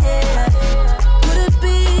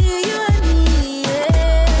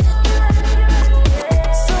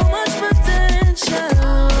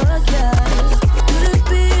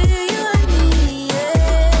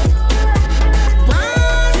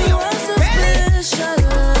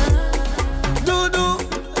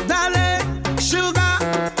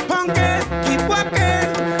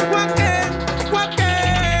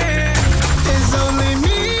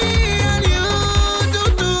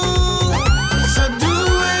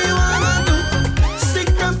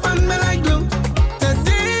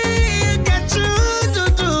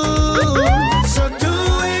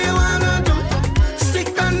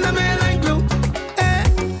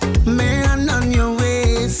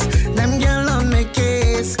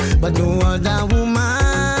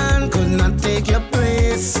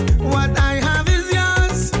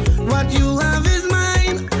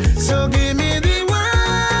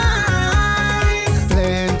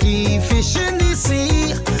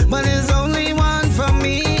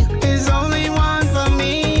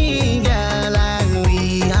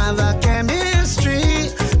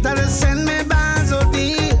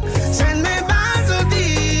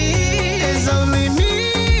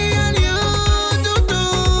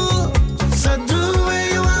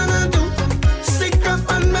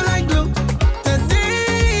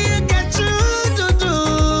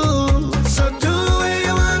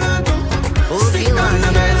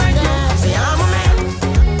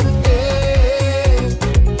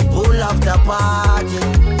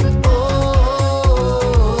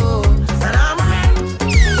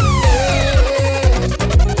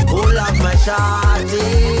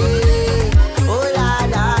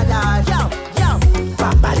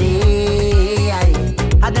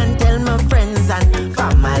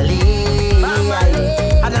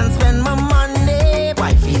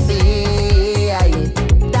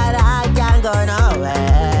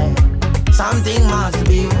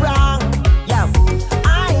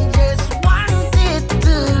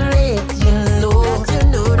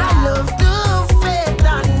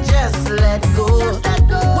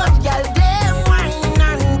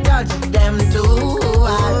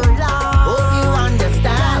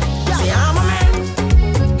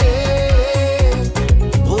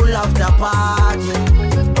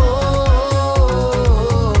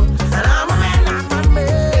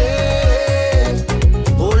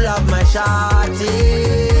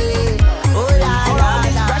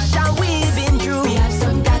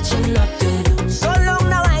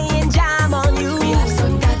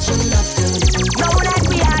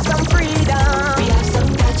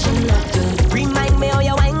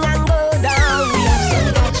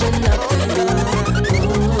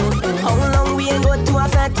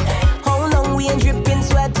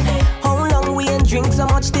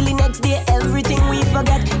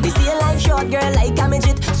 forget. They say life short, girl, like a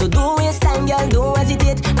midget. So don't waste time, girl, don't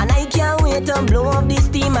hesitate. And I can't wait to blow up this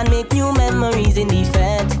steam and make new memories in the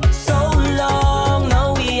fete. So long,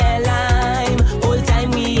 now we align. Whole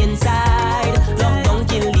time we inside. Lockdown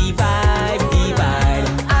kill the vibe, the vibe.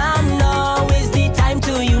 And now is the time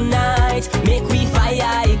to unite. Make we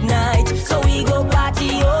fire ignite. So we go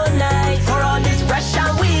party all night. For all this pressure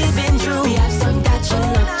we've been through, we have some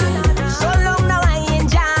catching up to do. So long now I ain't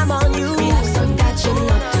jam on you. We have some catching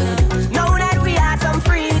up to do. Now that we have some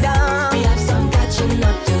freedom, we have some catching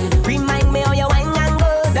up to do. Remind me how you wine and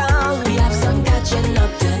go down. We have some catching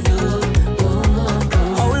up to do.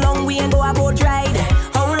 How long we ain't go a boat ride?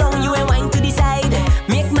 How long you ain't wine to the side?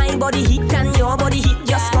 Make my body heat and your body heat.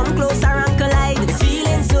 Just come closer and collide. It's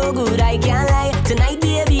feeling so good, I can't lie. Tonight,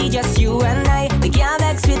 baby, just you and I. We can't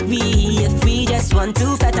vex with me if we just want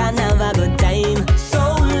to fete and have a good time. So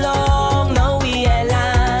long, now we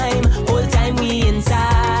align. Whole time we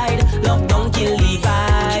inside. Lockdown kill the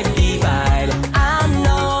vibe, the vibe. And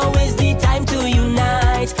now is the time to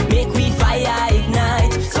unite. Make we fire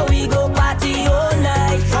ignite. So we go party all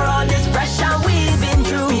night. For all this pressure we've been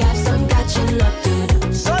through, we have some catching up to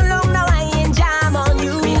do. So long now I ain't jam on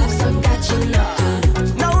you. We have some catching up to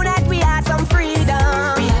do. Now that we have some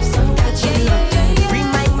freedom, we have some catching up to do.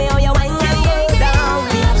 Remind me how you wine and go down.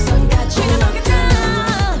 We have some catching up to do.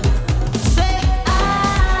 Say I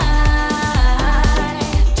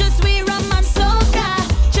just we rum and soca,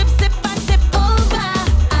 chip sip and tip over.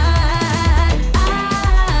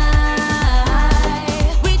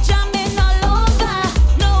 We jamming all over,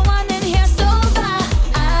 no one in here sober.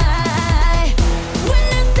 When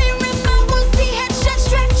I say rim, I will see headshot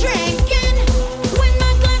straight drinking. When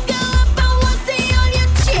my glass go up, I will see all you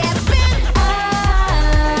chipping.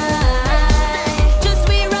 Just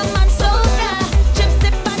we rum and soca, chip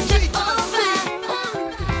sip and tip over.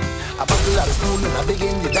 I buckle out a spoon and I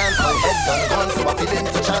begin to dance. My head done gone, so I feel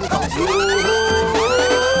into chant comes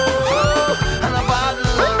and a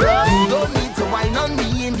bottle of rum. You don't need to wine on me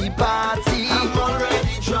in the party. I'm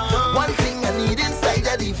already drunk. One thing I need inside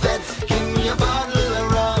of the fete, give me a bottle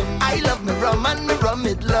of rum. I love me rum and me rum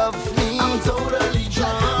it love me. I'm totally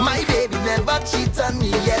drunk. My baby never cheat on me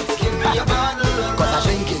yet. Give me a bottle of rum. Cause I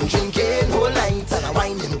drinking whole night and I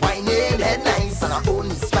whining, head nice and I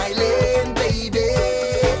only smiling, baby.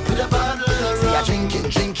 With a bottle of rum. See I drinking,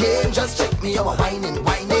 just check me how I whining.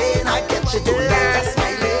 I catch it tonight, I'm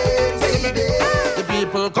smiling, baby. The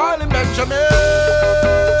people call him Benjamin.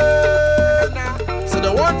 So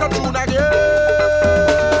they want a tune again.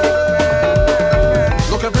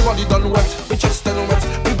 Look, everybody done wet. We chest done wet.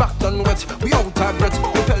 We back done wet. We out of breath.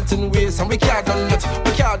 We pelting waist and we can't done yet.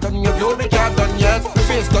 We can't done yet. Yo, we can't done yet. We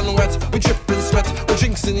face done wet. We dripping sweat. We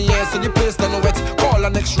drinks in the air, so the place done wet. Call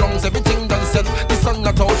our next rounds, everything done set. The sun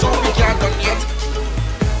not out, so we can't done yet.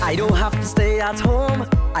 I don't have to stay at home.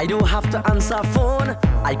 I don't have to answer phone.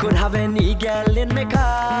 I could have any girl in my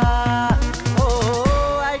car.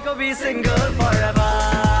 Oh, I could be single forever.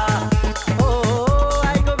 Oh,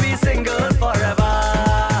 I could be single forever.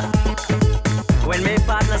 When my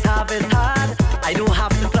partners have it hard, I don't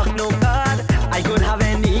have to pluck no card. I could have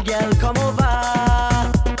any girl come over.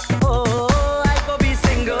 Oh, I could be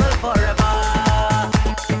single forever.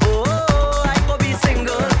 Oh, I could be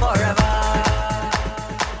single forever.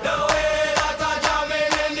 The way that I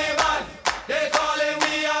jamming in the band, they calling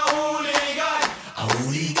me a hooligan. A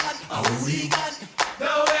hooligan, a hooligan.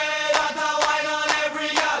 The way that I wine on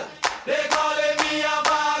every girl, they calling me a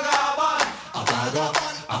vagabond. A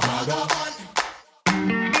vagabond, a vagabond.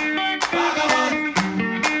 Vagabond,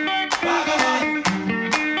 vagabond,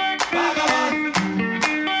 vagabond,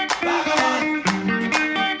 vagabond,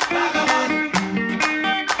 vagabond,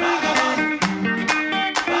 vagabond,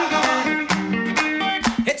 vagabond.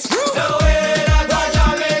 It's true. The way that I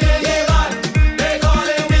jamming in the band, they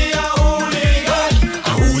calling me a hooligan.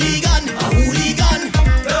 A hooligan, a hooligan.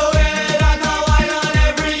 The way that I wine on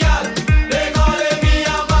every girl, they calling me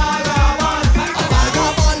a vagabond. A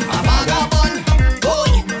vagabond, a vagabond.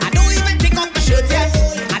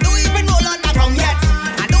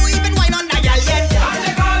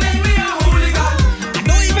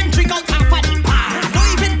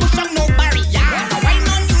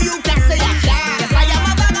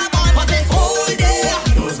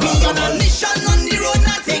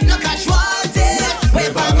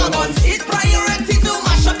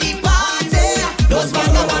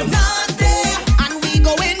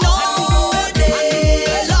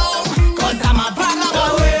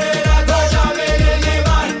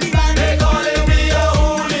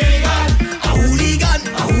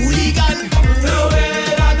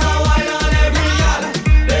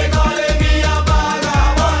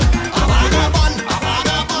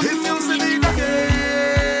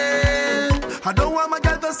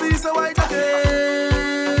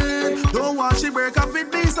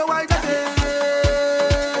 so white again.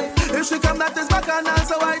 If she come, that is back and dance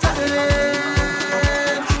so white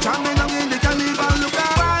again. Jamming down in the carnival, look at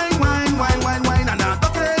wine, wine, wine, wine, wine, and I'm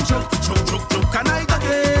talking, choke, choke, choke, choke, and I again.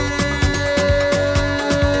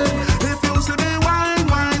 If you see me wine,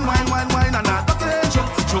 wine, wine, wine, wine, and I'm talking, choke,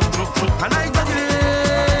 choke, choke, choke, and I again.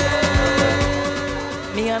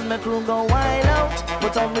 Me and my crew go wild out,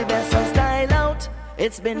 put on the best and style out.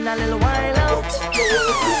 It's been a little while out.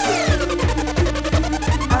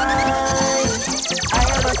 I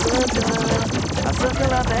have a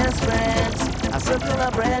circle of best friends, a circle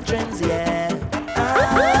of brethren, yeah.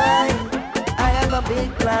 I have a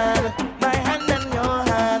big plan. My hand in your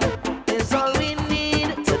hand is all we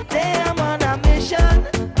need. Today I'm on a mission.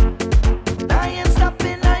 I ain't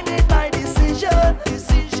stopping, I made my decision.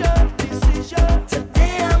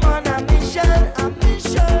 Today I'm on a mission,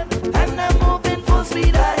 and I'm moving full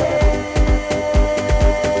speed ahead.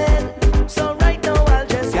 So right now I'll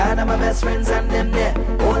just gather my best friends and them there.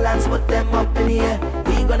 All hands put them up in the air.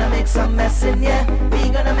 We gonna make some mess in here.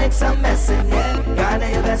 Gather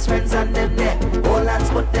your best friends and them there. All hands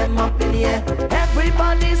put them up in the air.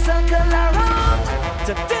 Everybody circle around.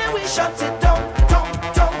 Today we shut it down.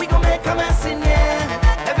 We gon' make a mess in here.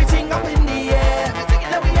 Everything up in the air.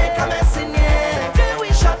 Then we make a mess in here. Today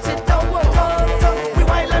we shut it down. We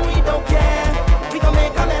wild and we don't care. We gon'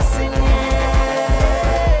 make a mess in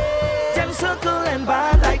here. Them circle and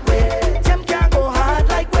bad like we. Them can't go hard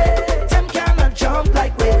like we. Them cannot jump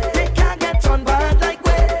like we. They can't get on bad like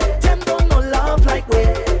we. Them don't know love like we.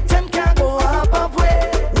 Them can't go above we.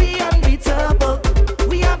 We unbeatable.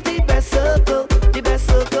 We have the best circle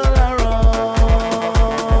around.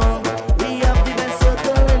 We have the best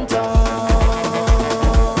circle in town.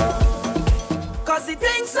 Cause the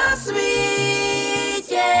thing's so sweet,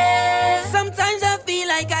 yeah. Sometimes I feel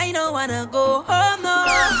like I don't wanna go home, no.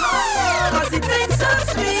 Cause the thing's so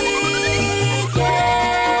sweet,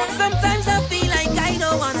 yeah. Sometimes I feel like I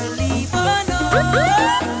don't wanna leave, oh no.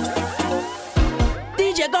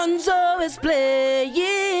 DJ Gonzo is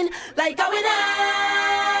playing like a winner,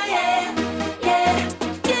 yeah.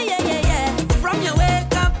 From your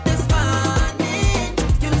wake up this morning,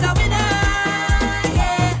 you's a winner,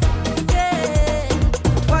 yeah.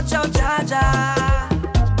 Watch out, Jaja.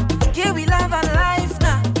 Here we love and life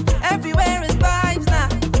now. Everywhere is vibes now.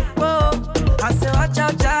 Whoa, I say watch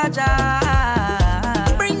out, Jaja.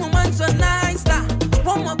 Bring woman so nice now.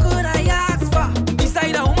 What more could I ask for?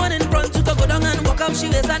 Beside a woman in front to go down and walk up she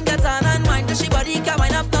waist and get on and mind. She body can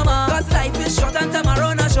wind up no more. Cause life is short and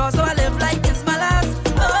tomorrow not sure. So I live like it's my last.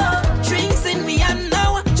 Oh, drinks in me and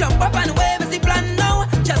now. Jump up and wave is the plan now.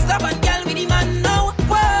 Just love and girl with the man now.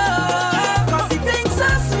 Whoa, cause the thing's so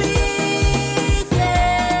sweet,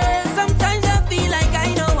 yeah. Sometimes I feel like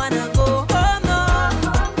I don't wanna go home, no.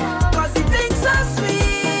 Cause the thing's so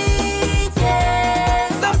sweet, yeah.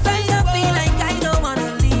 Sometimes I feel like I don't wanna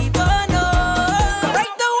leave, oh no.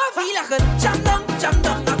 Right now I feel like a jam down.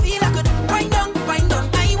 I feel like a wind down.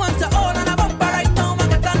 I want to hold on a bumper right now. I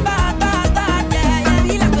get on bad, yeah. I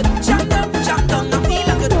feel like a jam down. I feel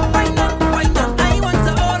like a wind down. I want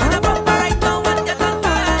to hold on a bumper right now and get on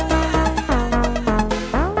bad.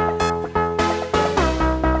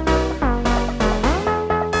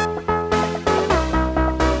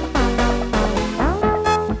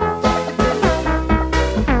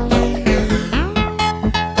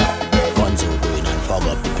 Gonzo going and fog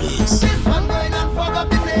up the place. This one going and fog up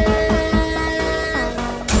the place.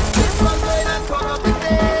 This one going and fog up the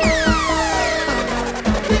place.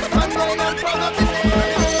 This one going and fog up the place.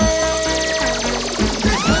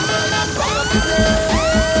 This one going and fog up the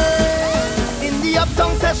place. In the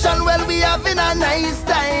uptown session, well, we having a nice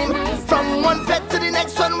time. From one pet to the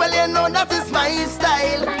next one, well, you know that is my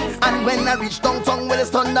style. And when I reach downtown, well, it's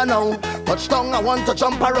thunder now. Touchdown, I want to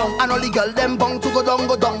jump around. And all the girl them bound to go down,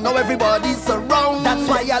 go down. Now everybody's around. That's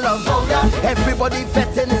why I love powder. Everybody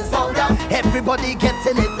fetting his powder. Everybody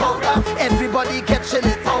getting it powder. Everybody catching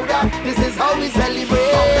it powder. This is how we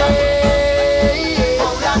celebrate powder.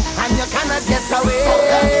 And you cannot get away.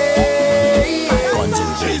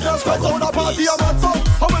 Jesus Christ on the Party a mad up.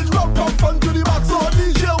 How we drop from front to the back, so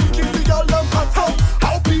DJ we keep the girl them hot up.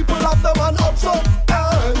 How people have them and up so.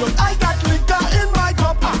 I got liquor in my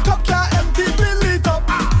cup. Cup can't empty, fill it up.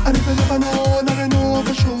 And if you never know, now you know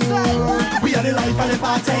for sure. We are the life of the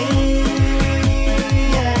party.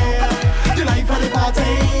 Yeah, the life of the party.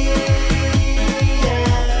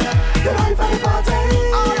 Yeah, the life of the party.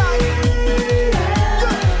 Alright. Yeah,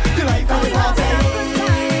 the life of the party.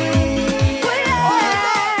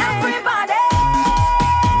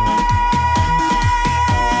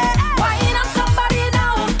 Wine up somebody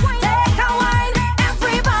now, take a wine,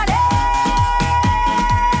 everybody.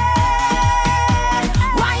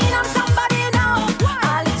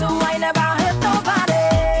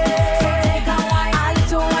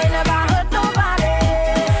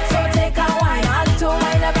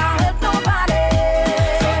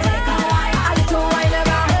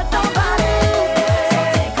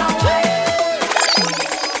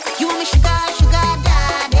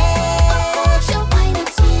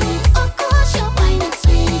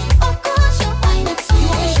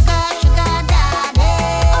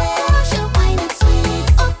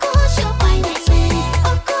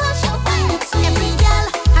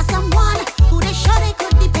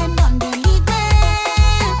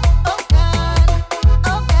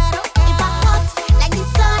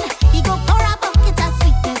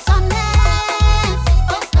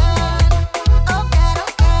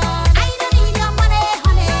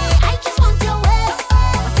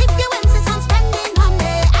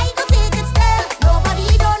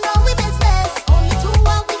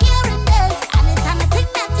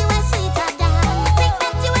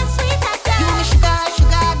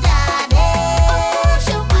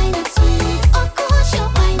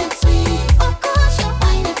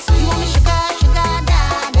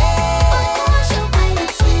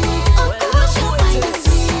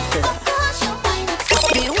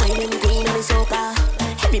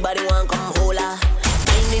 everybody want come hold her.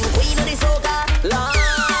 Whining queen of the soca, Lord,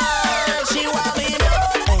 she want me now.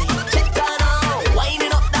 Hey, check her now,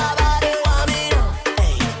 winding up that body, want me now.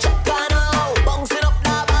 Hey, check her now, bouncing up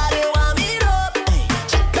that body, want me now. Hey,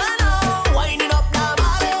 check her now, winding up that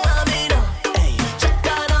body, want me now. Hey, check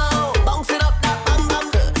her now, bouncing up that bam bam.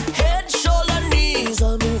 Head, shoulder, knees,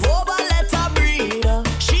 move over, let her breathe.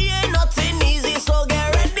 She ain't nothing easy, so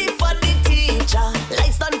get ready for the teacher.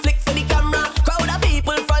 Lights done flick for the camera, crowd of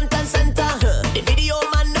people front and center. The video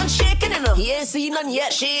man not shaking enough, he ain't seen none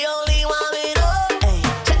yet. She only want me now. Hey,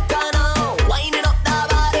 check her now, winding up that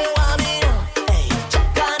body, want me now. Hey,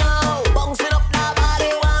 check her now, bouncing up that body,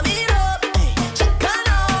 want me now. Hey, check her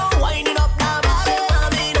now, winding up that body,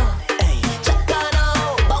 want me now. Hey, check her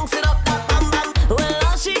now, bouncing up that bam bam. Well,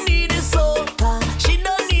 all she need is soca, she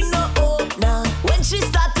don't need no opener. When she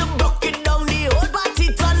start to broke it down, the whole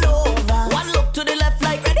body turn over. One look to the left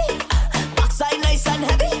like ready, backside nice and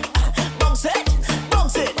heavy. Bounce it,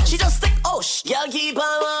 bounce it. She just stick, oh sh, girl keep on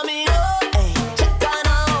want me now. Hey, check her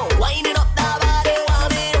now, winding up that body,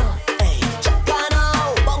 want me now. Hey, check her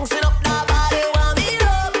now, bouncing up that body, want me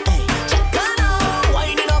now. Hey, check her now,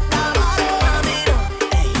 winding up that body, want me now.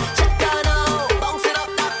 Hey, check her now, bouncing up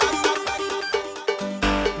that bam bam.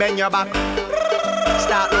 Bend your back,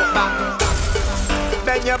 start look back.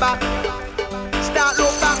 Bend your back, start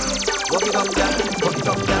look back. Walk it up, girl. Walk it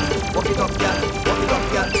up, girl. Walk it up, girl. Walk it up,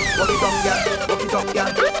 girl. Walk it up, girl. Walk it up,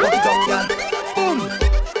 girl. Walk it up, girl. Boom.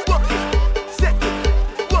 Walk it, set it.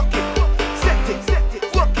 Walk it, set it, set it.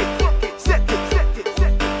 Walk it, set it, set it,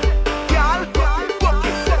 set it. Girl, walk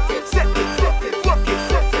it, set it, set it, set it. Walk it,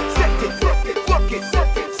 set it, set it, set it. Walk it,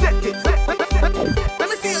 set it, set it, set it. Let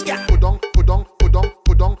me see you, girl. Put on, put on, put on,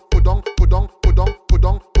 put on, put on, put on, put on, put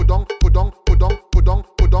on, put on, put on, put on, put on,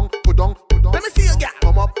 put on, put on, put on. Let me see you, girl.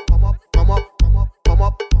 Come up, come up, come up, come up, come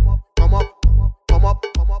up, come up, come up, come up,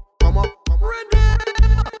 come up, come up, come up.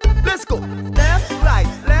 Let's go. Left, right,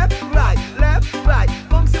 left, right, left, right.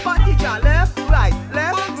 Bounce your body, girl. Left, right,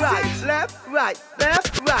 left, right, left, right,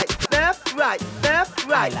 left, right, left, right, left,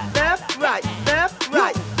 right, left, right, left,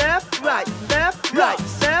 right, left, right, left, right,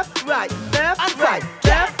 left, right, left, right,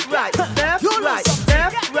 left, right, left, right,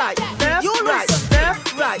 left, right, left, right,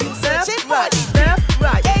 left, right, left, right, left,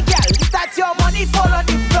 right. Hey girl, is that your money fall on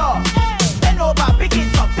the floor? Bend over, pick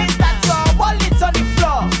it up. Is that your wallet on the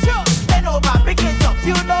floor? Bend over, pick it up.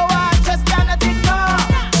 You know I just cannot ignore.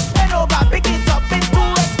 Bend over, pick it up. It's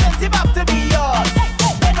too expensive up to be yours.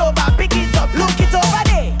 Bend over, pick it up. Look it over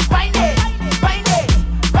there. Find it, find it,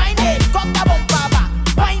 find it. Cock the bumper back.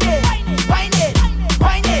 Find it, find it,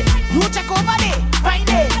 find it. You check over there. Find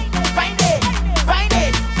it, find it, find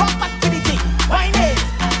it. Come back to the thing. Find it,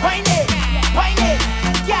 find it, find it.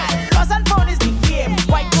 Yeah, lost and found is the game.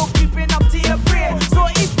 Why go creeping up to your brain? So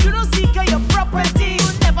if you don't seek your property, you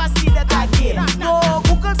never see that again. No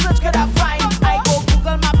Google search could I find. I go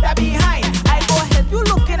Google map that behind. I go help you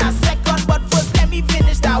look in a second, but first let me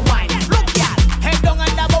finish that wine. Look, y'all, head down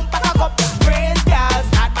and the bumper cock up. Praise girl,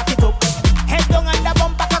 start back it up. Head down and the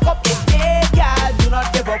bumper cock up. Hey girl, do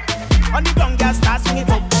not give up. On the ground, girl, start swing it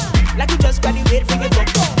up. Like you just graduated, bring it up.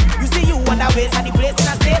 You see you on the waist and the place in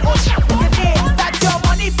a state. Oh shit, is that your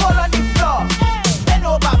money fall on the floor? Bend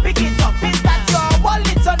over, pick it up. Is that your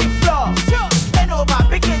wallet on the floor? Bend over,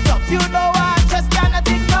 pick it up. You know I just cannot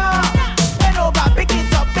ignore. Bend over, pick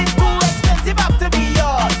it up. It's too expensive up to be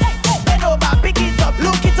yours. Bend over, pick it up.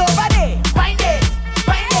 Look it over there. Find it,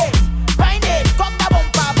 find it, find it. Cock the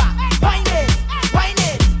bumper back. Find it, find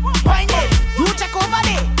it, find it. You check over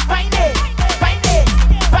there. Find it, find it,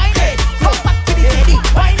 find it. Come back to the city.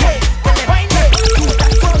 Find it, find it. Do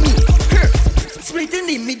that for me. Split in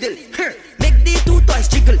the middle. Make the two toys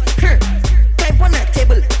jiggle. Climb on a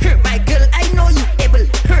table. My girl, I know you able.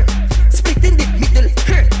 Split in the middle.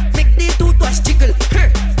 Make the two toys jiggle.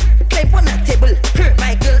 Climb on a table.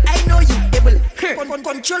 My girl, I know you able.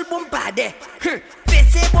 Control bumper there.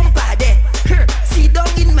 Face bumper there. Sit down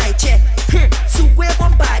in my chair. Sukwe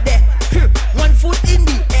bumper there. One foot in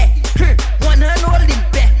the air. One hand holding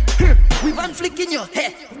bear. With one flick in your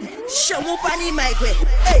hair. Show up on my way.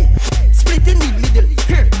 Hey, split in the middle.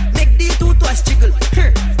 Make the two toys jiggle.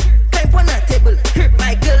 Climb on a table.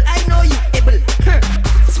 My girl, I know you able.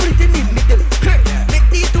 Split in the middle. Make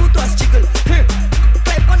the two toys jiggle.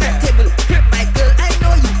 Climb on a table. My girl, I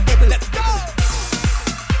know you able. Let's go.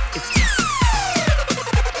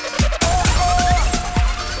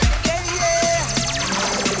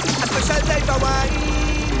 A special type of wine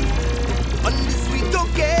on this sweet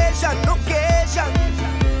occasion.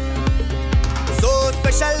 So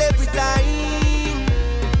special every time.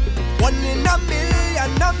 One in a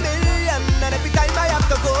million. And every time I have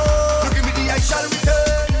to go, you give me the I shall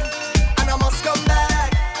return.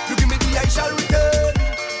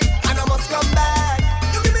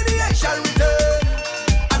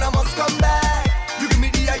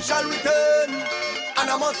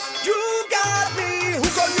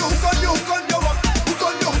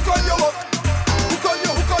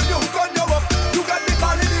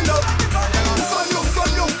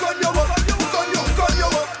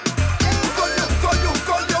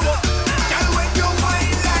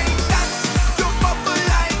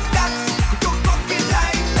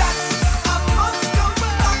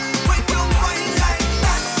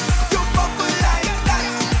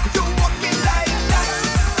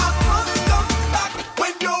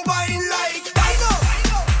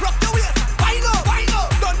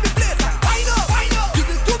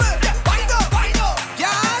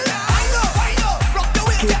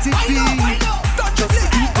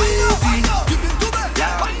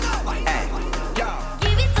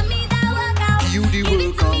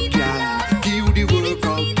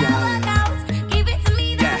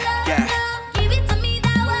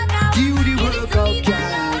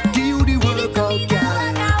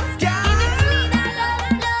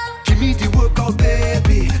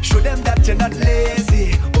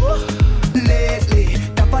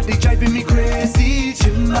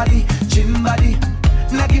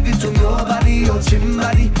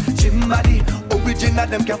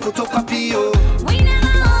 them can photocopy you. We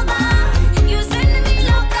never over, you sending me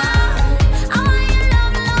loca. I want your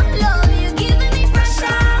love, love, love. You giving me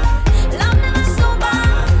pressure. Love never sober.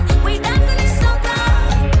 We dancing in soca.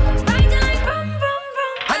 Riding like vroom, vroom,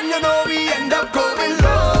 vroom. And you know we end up going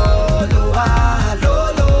low, lower,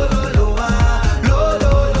 low, low, low, lower, low,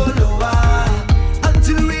 low, low, lower,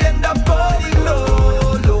 until we end up going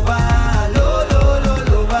low, lower, low, low, low,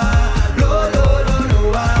 lower, low, low, low,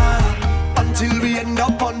 lower, until we end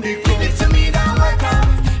up on the ground. Give it to me that workout,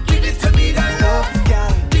 give it to me that love,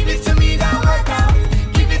 girl. Give it to me that workout,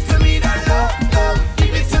 give it to me that love, love.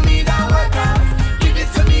 Give it to me that workout, give it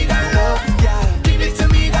to me that love, girl. Give it to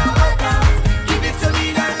me that workout, give it to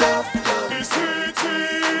me that love, love. The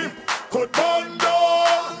city could burn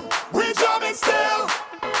down. We jamming still.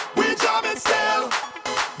 We jamming still.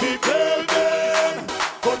 The building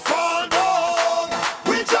could fall down.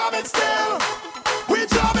 We jamming still. We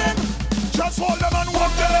jamming. Just hold them and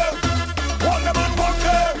walk them. Hold them and walk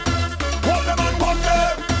them. Hold them and walk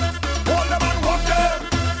them. Hold them and walk them.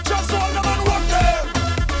 Just hold them and walk them.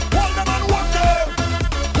 Hold them and walk them.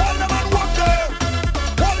 Hold them and walk them.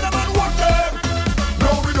 Hold them and walk them. No,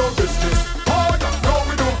 we don't business. Oh yeah, no,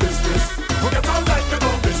 we don't business. We get on like you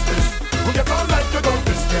don't business. We get on like you don't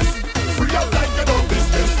business. Free up like you don't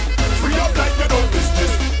business. Free up like you don't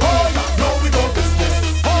business. Oh yeah, no, we don't business.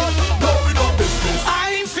 Oh yeah, no, we don't business.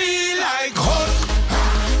 I feel like Hulk.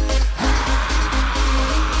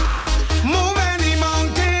 Move any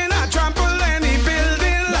mountain, I trample any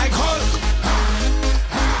building like Hulk.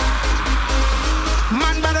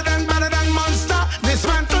 Man better than monster.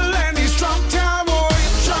 Dismantle any structure, boy.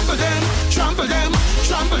 Trample them, trample them,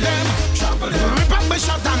 trample them, trample them. Rip up my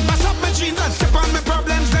shot and bust up my jeans and step on my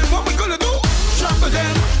problems. Then what we gonna do? Trample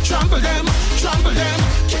them, trample them, trample them.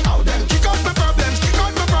 Kick out my problems, kick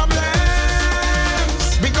out my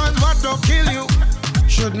problems. Because what don't kill you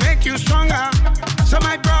should make you stronger. So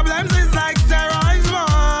my problems is like steroids, boy.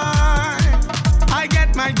 I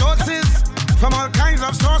get my doses from all kinds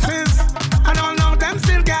of sources, and all of them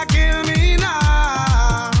still can't kill me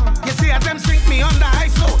now. You see, as them sink me under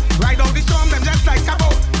ice, so ride out the storm, them just like a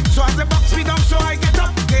boat. So as they box me down, so I get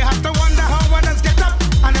up. They have to wonder how others get up.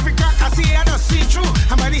 And every crack I see, I just see through.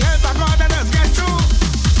 And by the help of God, I just get through.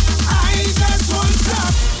 I just won't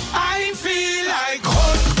stop. I feel like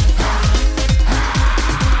Hulk.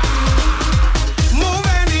 Move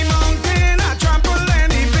any mountain, I trample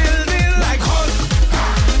any building like Hulk.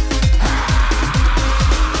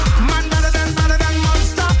 Man better than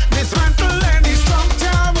monster. Dismantle any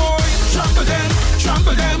structure, boy. Trample them,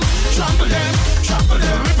 trample them, trample them, trample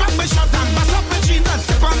them. Rip up my shot and bust up my jeans and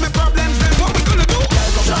step on my problems. Then what we gonna do?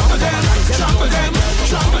 Trample them, trample them,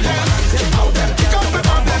 trample them. Kick out my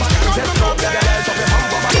problems, kick out my problems.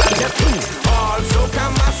 Also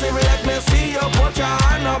come massive, let me see you put your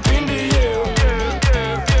hand up in the air.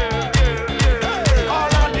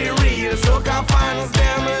 All of the real soca fans,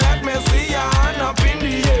 them let me see your hand up in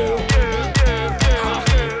the air.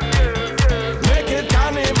 Make it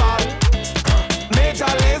carnival.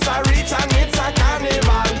 Major Lazer reach and it's a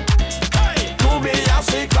carnival.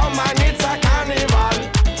 Kobayashi come and it's a carnival.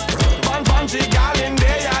 Punchy gal in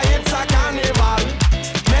there, it's a carnival.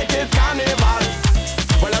 Make it carnival.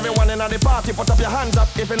 Well, everyone in the party, put up your hands up.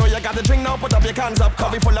 If you know you got the drink now, put up your cans up.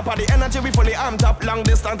 Cause we full up of the energy, we fully amped up. Long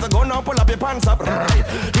distance to go now, pull up your pants up. Right.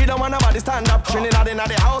 We don't want nobody stand up. Trinidad in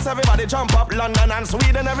the house, everybody jump up. London and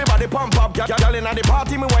Sweden, everybody pump up. Girl in the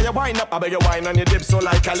party, me where you wind up. I beg you wine on your dip so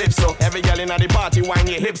like calypso. Every girl in the party, wine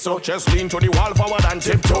your hips so. Just lean to the wall forward and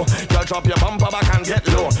tiptoe. Girl, drop your bumper back and get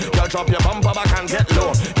low. Girl, drop your bumper back and get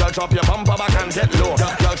low. Girl, drop your bumper back and get low.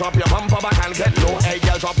 Girl, drop your bumper back and get low. Hey,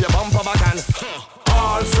 girl, drop your bumper back and.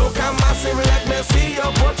 Also come massive, let me see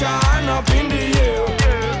you put your hand up in the air.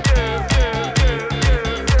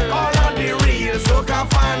 All of the real soca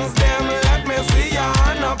fans, them let me see your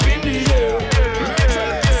hand up in the air.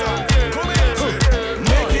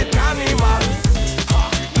 Make it carnival.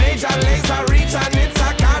 Major Lazer reach and it's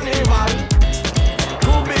a carnival.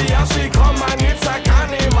 Kobayashi come and it's a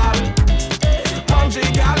carnival. Punchy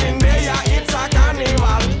gal in there, it's a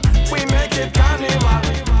carnival. We make it carnival.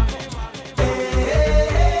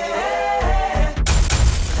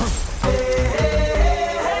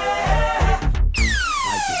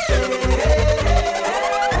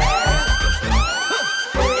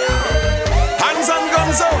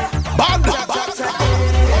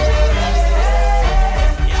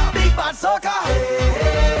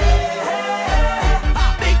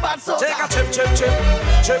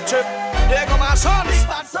 Chip, there go my sons.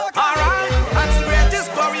 Alright, that's the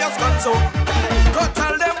greatest glorious gunzo. Go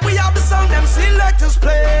tell them we have the song them selectors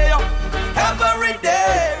play every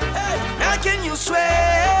day, making you swear.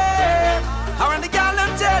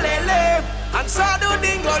 dancehall do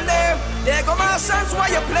dingo lame. There go my sons while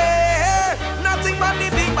you play. Nothing but the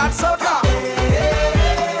big bad soca.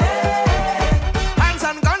 Hands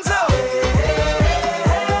and guns up.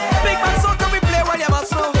 Big bad soca we play while you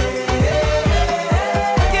must know.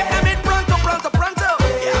 Give them it pronto, pronto, pronto.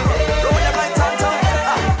 Roll them like tanto.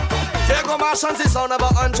 There go my sons, the sound of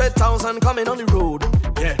 100,000 coming on the road.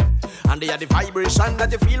 Yeah. And they are the vibration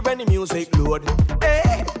that you feel when the music load.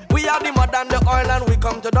 Hey, we are the mud and the oil and we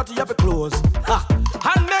come to dirty up your clothes. Ha.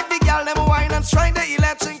 And make the girl them wine and strike the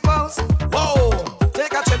electric pulse. Whoa,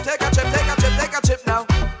 take a chip, take a chip, take a chip, take a chip now.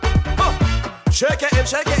 Shake it, hip,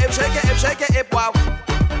 shake it, hip, shake it, hip, shake it, hip, wow.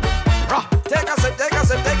 Take a sip, take a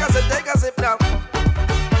sip, take a sip, take a sip now.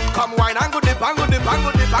 Come wine and go dip, and go dip, and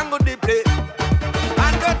go dip, and go dip, play.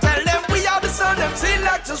 And go tell them we are the son, them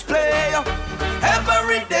selectors play.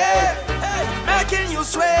 Every day, making you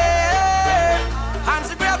sway. Hands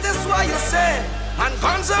the greatest what you say, and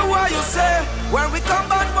guns are what you say. When we come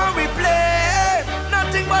back, when we play,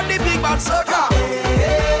 nothing but the big bad soca.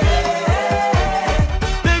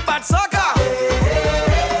 Big bad soca.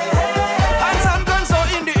 Hands and guns are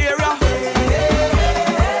in the area.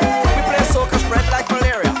 We play soca spread like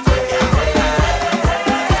malaria.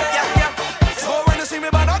 Yeah. So when you see me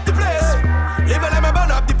burn up the place, let me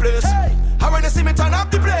burn up the place. And when you see me turn up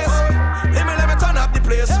the place, let me turn up the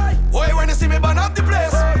place. Boy, when you see me burn up the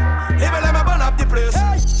place, let me burn up the place.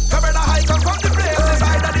 Cover the high come from the place. It's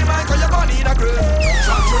either the mic or your body in a grave.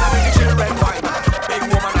 Drop to the big children wine. Big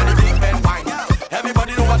woman and the big men wine.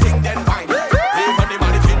 Everybody know what thing then wine. Even the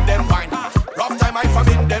mannequin them wine. Rough time I from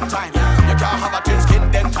in them time. You can't have a thin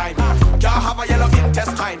skin them time. Can't have a yellow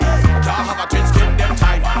intestine. Can't have a thin skin them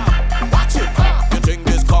time. Watch it. You think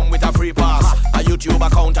this come with a free pass? A YouTube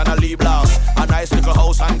account and a leave blast. A nice little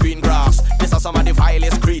house and green grass. These are some of the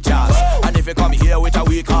vilest creatures. And if you come here with a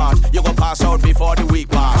weak heart, you gon' pass out before the week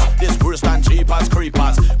pass. This worse than cheapers,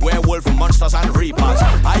 creepers, werewolf, monsters and reapers.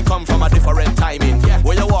 I come from a different timing,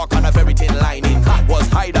 where you walk on a very thin lining. Was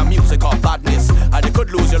hide the music of badness, and you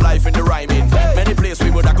could lose your life in the rhyming. Many places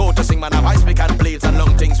we would go to sing, man, have ice pick and blades and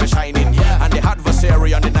long things for shining. And the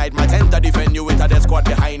adversary on the night might enter the venue with a death squad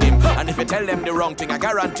behind him. And if you tell them the wrong thing, I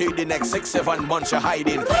guarantee the next 6-7 months you're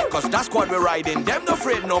hiding. Cause that squad we're riding, them no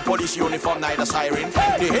afraid no police uniform, neither siren.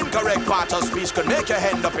 The incorrect part of speech could make your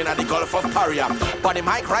end up in the Gulf of Paria. But the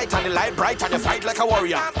mic right and the light bright and you fight like a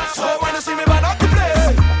warrior. So when you see me burn up the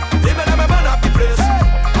place, let me burn up the place.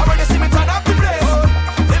 And when you see me turn up the place,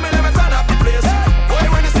 let me turn up the place. Boy,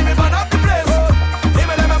 when you see me burn up the place, let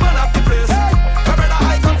me burn up the place. Cover the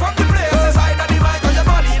high come from the place. It's either the mic or your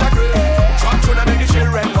body in a grave. Drop to the big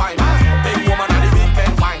children wine. Big woman and the big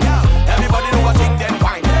men wine. Everybody know what thing them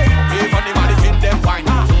wine. Even the mannequin them wine.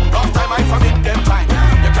 Rough time I from in them time.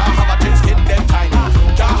 You can't have a thin skin them time.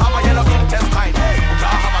 Can't have a yellow intestine.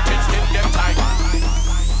 Can't have a thin skin them time.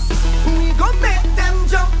 We gon' make them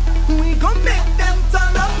jump. We gon' make them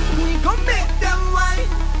turn up. We gon' make them whine.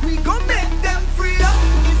 We gon' make them free up.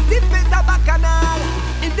 It's the face of Bacchanal.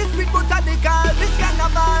 In this sweet botanical, this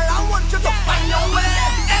carnival, I want you to find your way.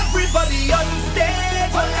 Everybody on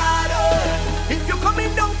stage, oh God, oh. If you're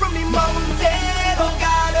coming down from the mountain, oh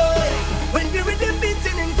God, oh. When the rhythm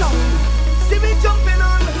beating in town, see me jumping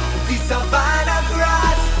on the savannah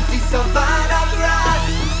grass, the savannah grass.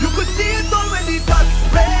 You could see it already done,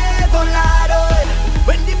 spread, oh Lord, oh.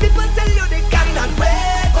 When the people tell you they cannot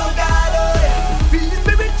wait, oh God, oh. Feel the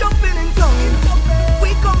spirit jumping in town.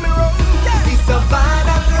 We coming round, the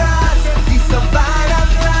savannah grass, the savannah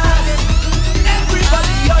grass.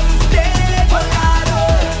 Everybody on stage, oh Lord,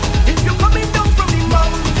 oh. If you're coming down from the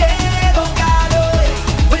mountain, oh God, oh.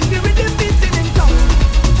 When the rhythm beating in town,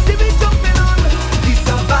 see me jumping on the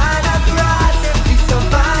savannah grass, the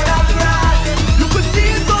savannah grass. You could see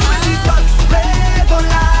it already done, spread, oh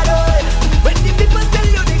Lord, oh. When the people tell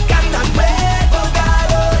you they cannot wait, oh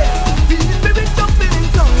God, oh. Feel the spirit jumping in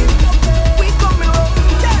town. We coming round,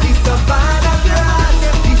 the savannah grass,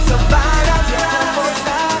 the savannah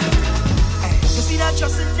grass. You see that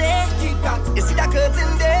trust in there? Keep that. You see that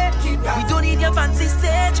curtain there? Keep that. We don't need your fancy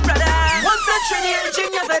stage, brother. Once a trillion,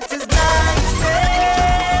 your vet is nice,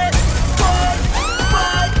 man.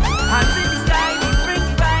 Boy, hands in the sky, we bring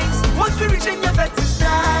the vibes. Once we reach in your vet is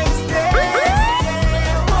nice, man.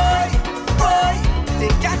 Boy,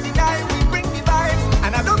 they can't deny we bring the vibes.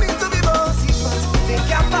 And I don't mean to be bossy, but they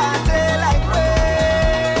can't party like we.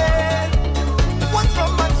 Once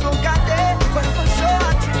from months, so got there, but for sure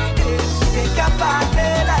I treat it. They can't party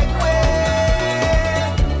like we.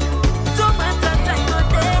 Don't matter time or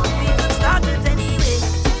day, we can start it anyway.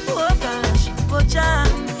 Oh gosh.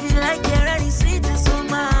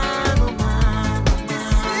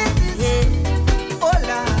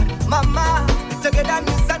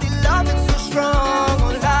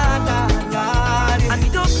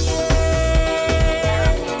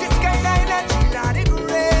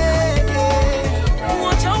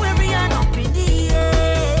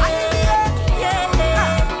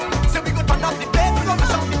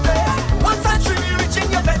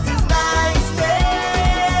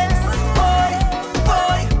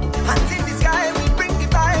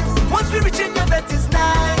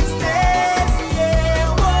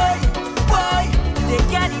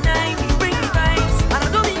 night, bring the vibes. And I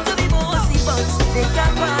don't mean to be bossy, but they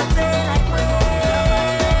can party like we.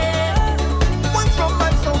 One from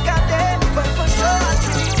my soca day, but for sure I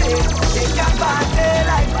see they can party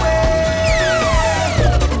like we.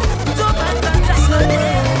 Don't matter,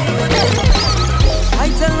 I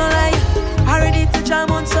tell no lie, I ready to jam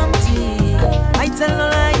on something. I tell no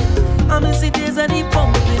lie, I'm in cities and the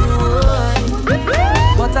pumping road.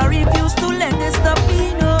 But I refuse to let this stop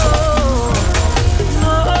me, no.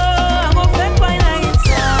 No, I'm a fake wine inside.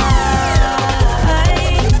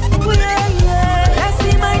 Yeah. I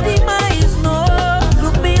see my demise, no.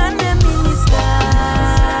 Look me and them in the sky.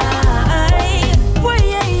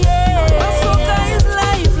 Yeah. My soca is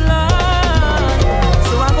lifelong.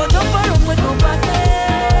 So I go jump around with no party.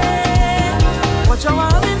 Watch how I'm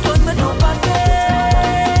having fun with no party.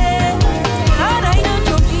 And I don't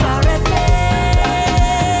joke, I ready.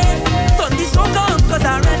 Turn this soca on 'cause I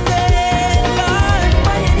ready.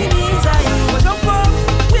 My enemies are you. Jump up,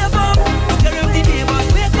 wake up. Look around the neighbors,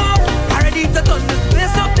 wake up. I ready to turn this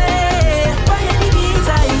place up there. My enemies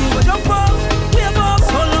are you. Jump up, wake up.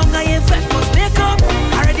 So long I ain't fat, must make up.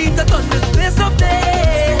 I ready to turn this place up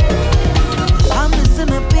there. I'm missing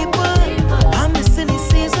my people. I'm missing the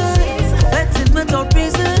season. Letting me without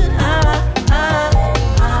reason.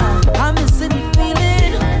 I'm missing the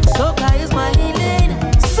feeling. Soca is my healing.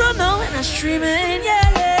 So now when I'm streaming,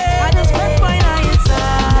 yeah. I just went my night inside.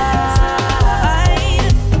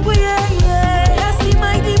 Yeah. I see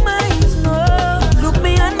my demise, no. Look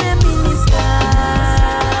me and them in the sky.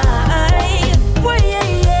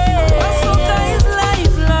 Yeah. My soca is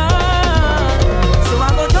lifelong. So I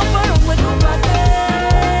go jump around with no party.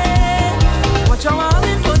 Watch how I'm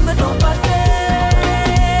having fun with no party.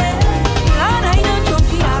 And I don't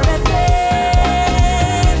joke, I ready.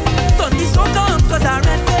 Turn this soca on 'cause I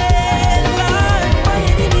ready. My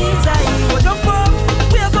enemies are you. Jump up,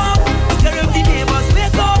 wake up. Look around the neighbors,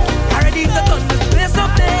 wake up. I ready to turn this place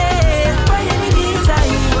up there. My enemies are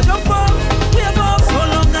you. Jump up, wake up. So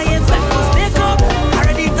long I ain't fat, must make up. I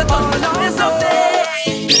ready to turn this place up there.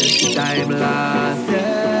 This time last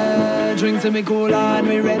year, drinks in me cool and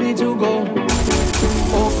we ready to go.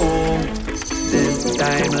 Oh. This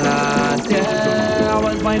time last year, I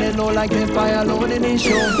was minding low like if I alone in the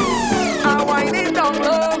show. I wind it down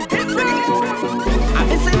low. I'm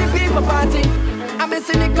missing the people party. I'm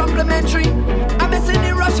missing the complimentary. I'm missing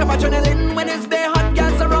the rush of adrenaline when it's bare hot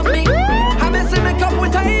gas around me. I'm missing my cup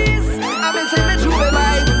with ice. I'm missing my true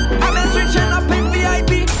vibes. I'm switching up in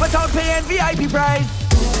VIP without paying VIP price.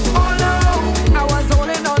 Oh no, I was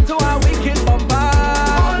holding on to a wicked bumper.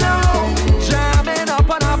 Oh no, jamming up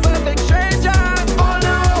on a perfect stranger. Oh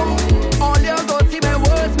no, all you go see my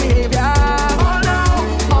worst behavior. Oh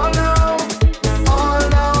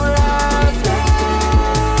no, last year.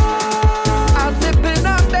 I'm zipping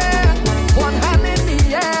up there, one hand in the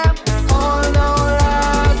air. Oh no,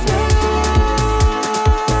 last year.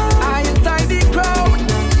 I inside the crowd,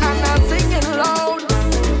 and I'm singing loud.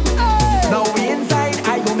 Now we inside,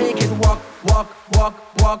 I go make it walk.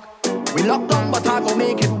 We locked down, but I go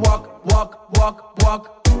make it walk.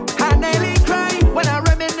 I nearly cry when I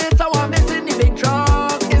reminisce how I'm missing the big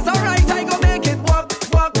truck. It's alright, I go make it walk.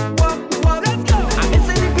 Let's go. I'm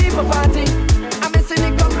missing the people party. I'm missing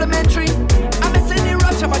the complimentary. I'm missing the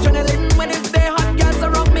rush of adrenaline when it's bare hot gas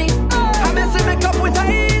around me. I'm missing my cup with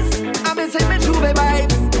ice. I'm missing my true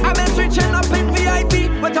vibes. I'm switching up in VIP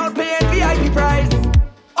without paying VIP price.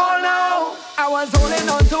 Oh no, I was holding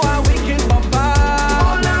on to a wicked bumper.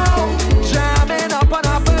 Oh no, jamming up on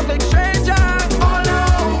a perfect stranger. Oh no,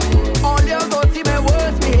 all you go see my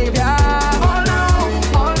worst behavior. Oh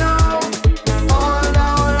no,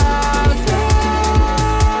 last year.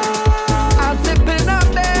 I'm zipping up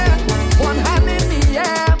there, one hand in the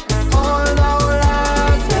air. Oh no,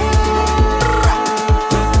 last year.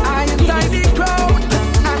 I inside the crowd,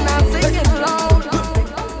 and I'm singing loud.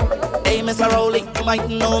 Hey, Mr. Rowley, you might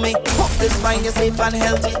know me. Hope this find you safe and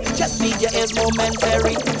healthy. Just need your ears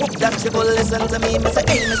momentary. Hope that you go listen to me. Mr.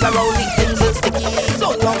 Hey, Mr. Rowley, things are sticky. So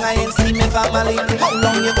long I ain't seen me family. How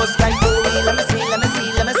long you go sky for me? Let me see.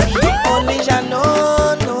 Only ya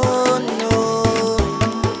know.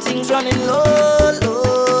 Things running low.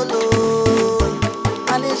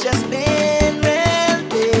 And it's just been real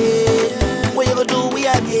big. What you gonna do we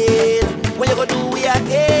again?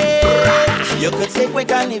 You could take away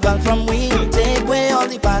carnival from we, take away all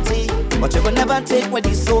the party, but you could never take away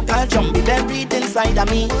the so-called drum be buried inside of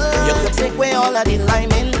me. You could take away all of the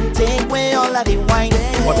liming, take away all of the wine,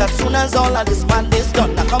 but as soon as all of this madness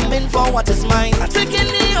done, I'm coming for what is mine. I'm taking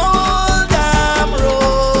the old damn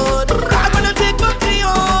road. I'm gonna take back the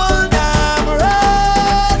old damn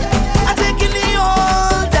road. I'm taking the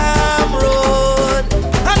old damn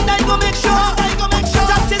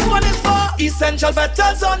Essential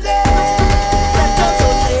veterans only. Veterans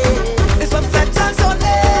only. It's for veterans only.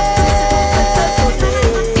 Veterans only.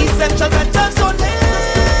 Essential veterans only.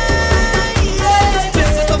 Yeah.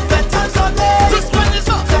 This is for veterans only. This one is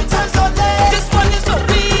for veterans only. This one is for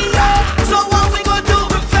me. So what we gonna do?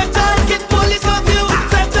 Veterans get police review.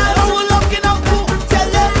 Veterans who looking out who? Tell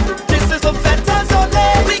them this is for veterans only.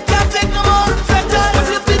 We can't take no more. Veterans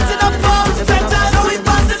we're beating up for. Veterans we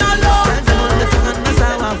passing our law.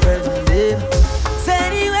 Say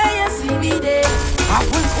anywhere you see me there, I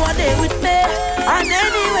put squad there with me, and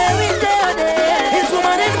anywhere we there, it's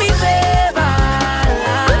woman in me favor.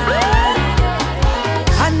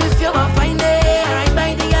 And if you a find it, right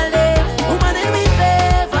by the alley, woman in me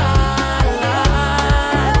favor.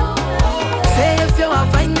 Say if you a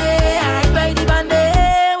find it, right by the band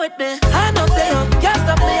with me, hand up there, can't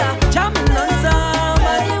stop there, jamming on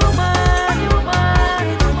somebody, woman.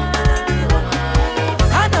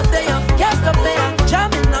 Hand up there, can't stop there,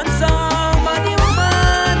 jamming on somebody,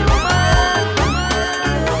 woman.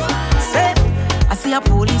 Say, I see a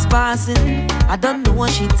police passing, I don't know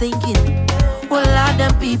what she thinking. Well, all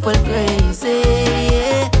them people crazy.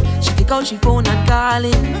 She take out she phone and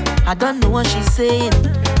calling, I don't know what she's saying.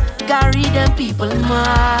 Carry them people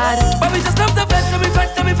mad. But we just love the vet, let me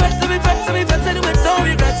vet, let me vet, let me vet, let me vet, and with no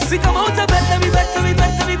regrets. We come out of bed, let me vet, let me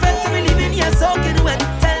vet, let me vet, and we living here soaking wet.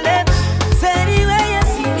 Tell them, say anywhere you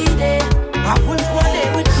see me there, I full squad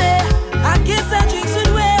there with me. I kiss and drinks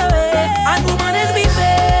with way, and woman in me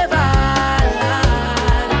favor.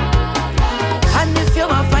 And if you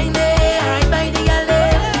want find it, right by the alley,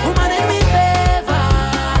 woman in me favor.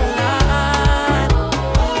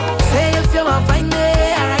 Say if you want find it,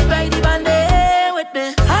 right by the band with me.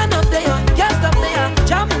 Hand up there, can't stop there,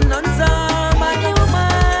 jamming on somebody,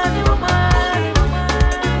 woman.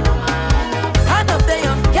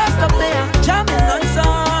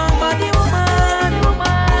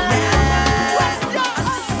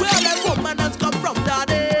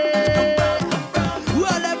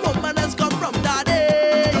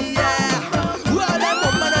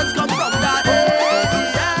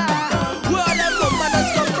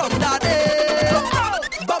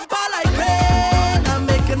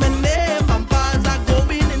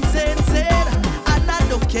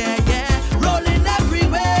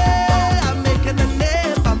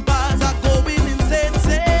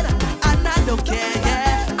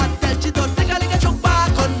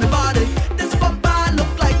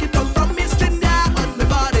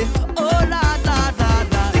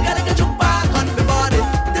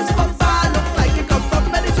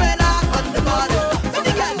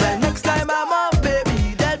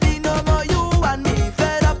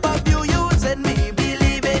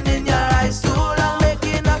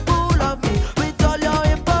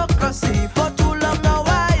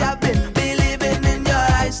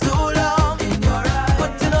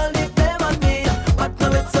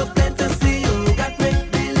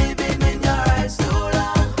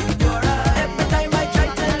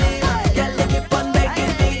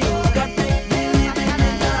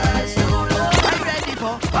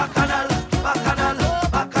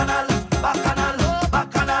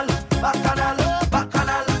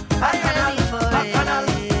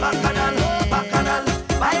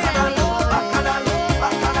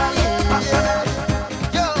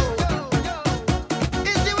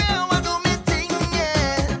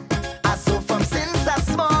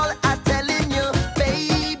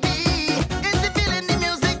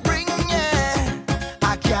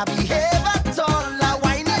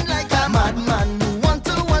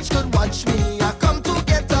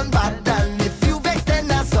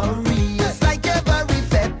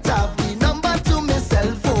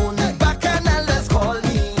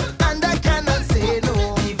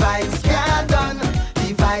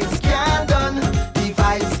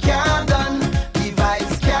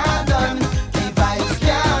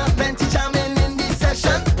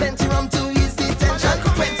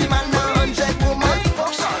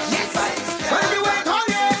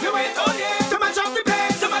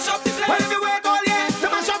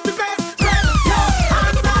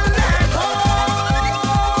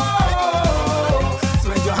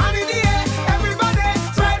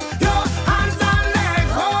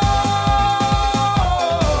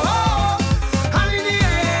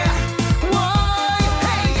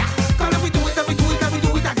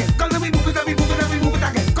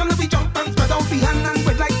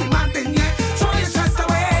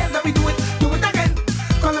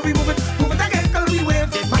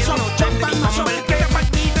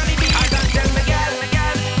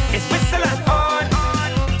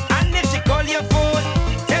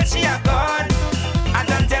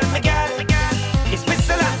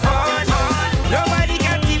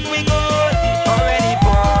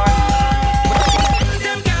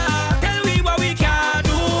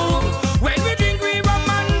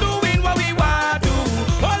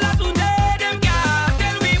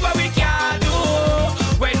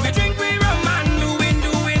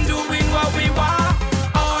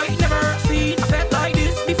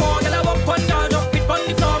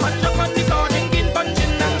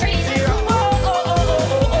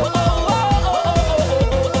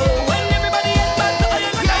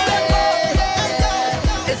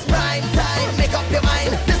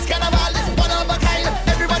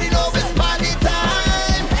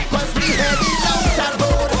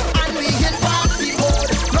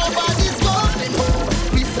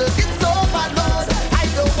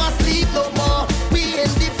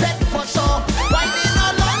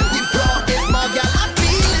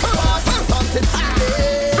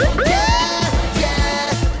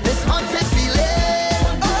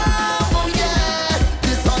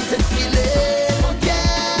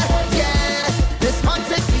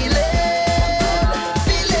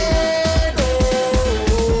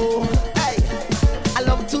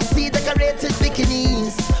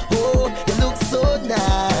 nice. Oh, you look so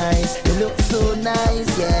nice. You look so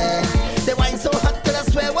nice, yeah. They wine so hot that I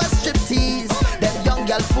swear was striptease. Them young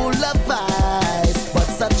girl full of vice, but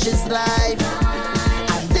such is life.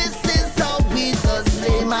 And this is how we does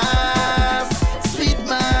play mass. Sweet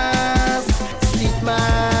mass, sweet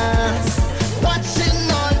mass.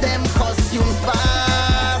 Watching all them costumes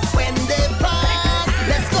pass. When they pass,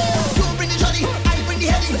 let's go. You bring the shawty, I bring the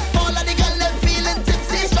heady. All of the girls them feeling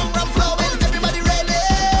tipsy. Strong rum flowing, everybody ready.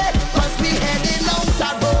 Cause we heading out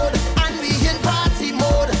that road, and we in party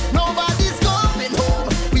mode. Nobody's going home,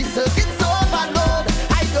 we circuit overload.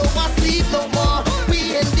 I don't want sleep no more,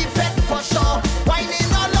 we in the fed for sure.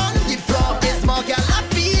 Whining all on the floor, it's more girl I'm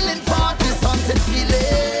feeling for this haunted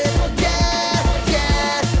feeling. Yeah,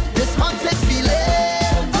 yeah, this haunted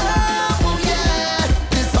feeling. Oh yeah,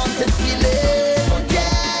 this haunted feeling.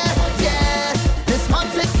 Yeah, yeah, this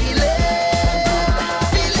haunted feeling.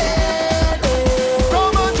 Feeling.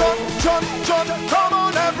 Come on, jump, jump, jump. Come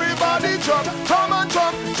on, everybody, jump. Come on,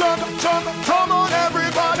 jump, jump, jump. Come on,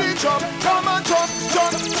 everybody, jump. Come on, jump,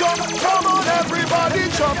 jump, jump. Come on, everybody,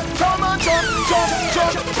 jump. Come on, jump, jump,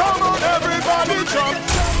 jump. Come on, everybody, jump.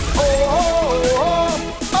 Oh, oh,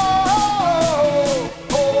 oh,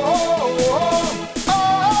 oh, oh, oh,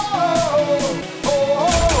 oh,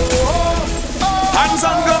 oh. Hands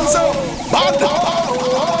on guns up.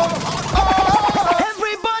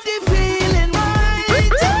 Everybody feeling right.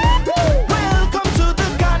 Welcome to the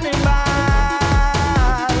carnival.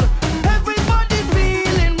 Everybody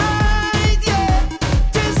feeling right, yeah.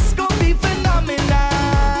 Disco be phenomenal.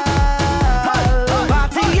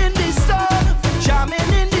 Party in the sun,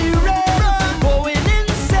 jamming in the rain, going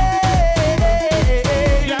insane.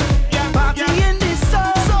 Party in the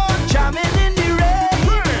sun, jamming in the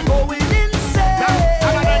rain, going insane.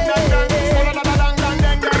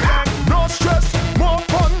 No stress, more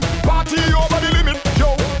fun. Party over the limit. Yo,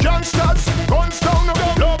 gangsters, guns down.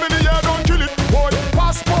 Love in the air, don't kill it. Boy,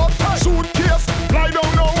 passport, suitcase, fly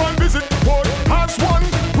down now and visit. Boy, as one,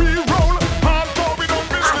 we roll. Hardcore, we don't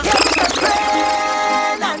business.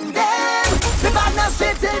 And then the partner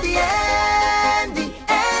straight till the end, the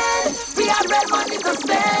end. We have red money to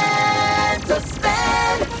spend, to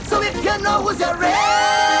spend. So if you know who's your red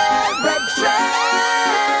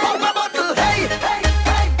trend, pop a bottle, hey, hey,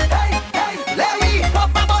 hey, hey, hey. Let me pop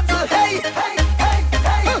a bottle, hey, hey, hey,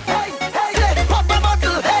 hey, hey, hey. Say, pop a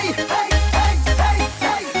bottle, hey, hey, hey, hey,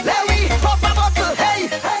 hey. Let me pop a bottle, hey,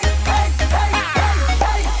 hey, hey, hey, hey,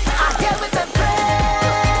 hey. I get with a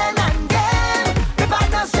friend and then the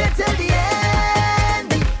partner straight till the end,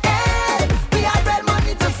 the end. We have red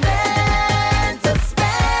money to spend, to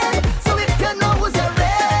spend. So if you know who's your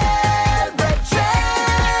red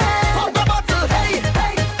trend, pop a bottle, hey,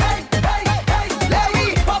 hey, hey, hey, hey. Let me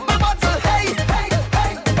pop a bottle, hey, hey,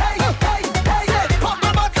 hey, hey, hey, hey. Say, pop a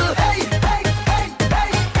bottle, hey, hey, hey,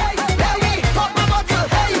 hey, hey. Let me pop a bottle,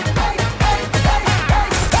 hey, hey, hey, hey,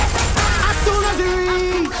 hey. As soon as you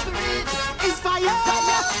reach, it's fire.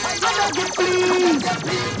 I beg you please.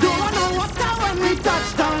 Don't want no water when we touch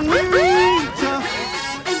down. We reach.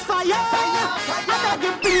 It's fire. I beg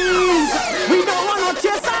you please. We don't want no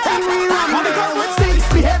chaser and we run. When we come with stink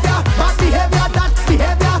behavior, bad behavior, that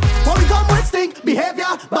behavior. When we come with stink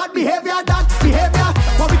behavior, bad behavior, that behavior.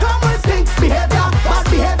 When we come with stink behavior, bad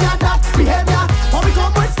behavior, that behavior. When we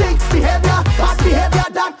come with stink behavior, bad behavior,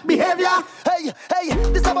 that behavior. Hey, hey,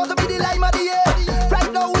 this about to be the lime of the year.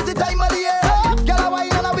 Right now is the time of the year. Girl, a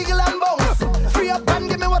wine and a wiggle and bounce. Free up and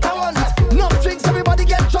give me what I want. No drinks, everybody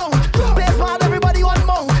get drunk. Play smart, everybody on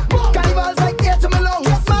mount. Carnival's like air to my lungs.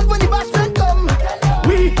 Mad when the bashment come.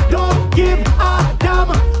 We don't give a damn.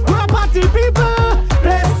 We're party people.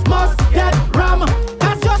 Place must get ram.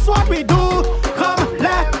 That's just what we do. Come,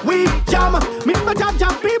 let we jam. Meet my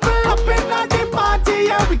jam people up in the party.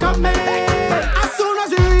 Yeah, we come in. As soon as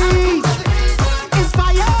we reach, it's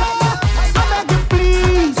fire. I beg you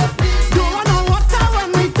please. Don't want no water when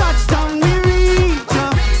we touch down. We reach.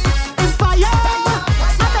 It's fire.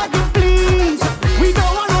 I beg you please. We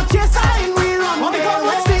don't want no chaser and we run. When we come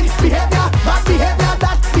with stink behavior, bad behavior,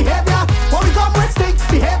 that behavior. When we come with stink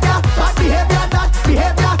behavior, bad behavior, that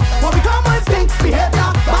behavior. When we come with stink behavior,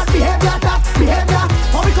 bad behavior, that behavior.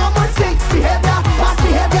 When we come with stink behavior, bad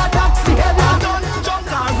behavior, that behavior. Done drunk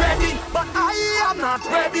already, but I am not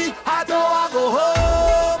ready. I know I go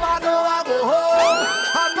home, I know I go home.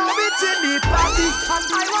 I know it's in the party, and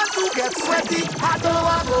I want to get sweaty. I know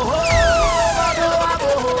I go home, I know I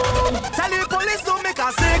go home. Tell the police to make a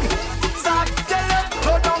sing. Stop, tell them,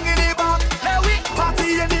 go down in the back. Let we party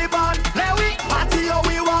in the band. Let we party how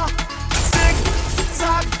we want. Sing,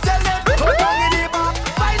 stop, tell them, go down in the back.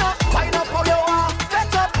 Wind up how you want.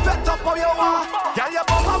 Fet up how you want. Yeah, you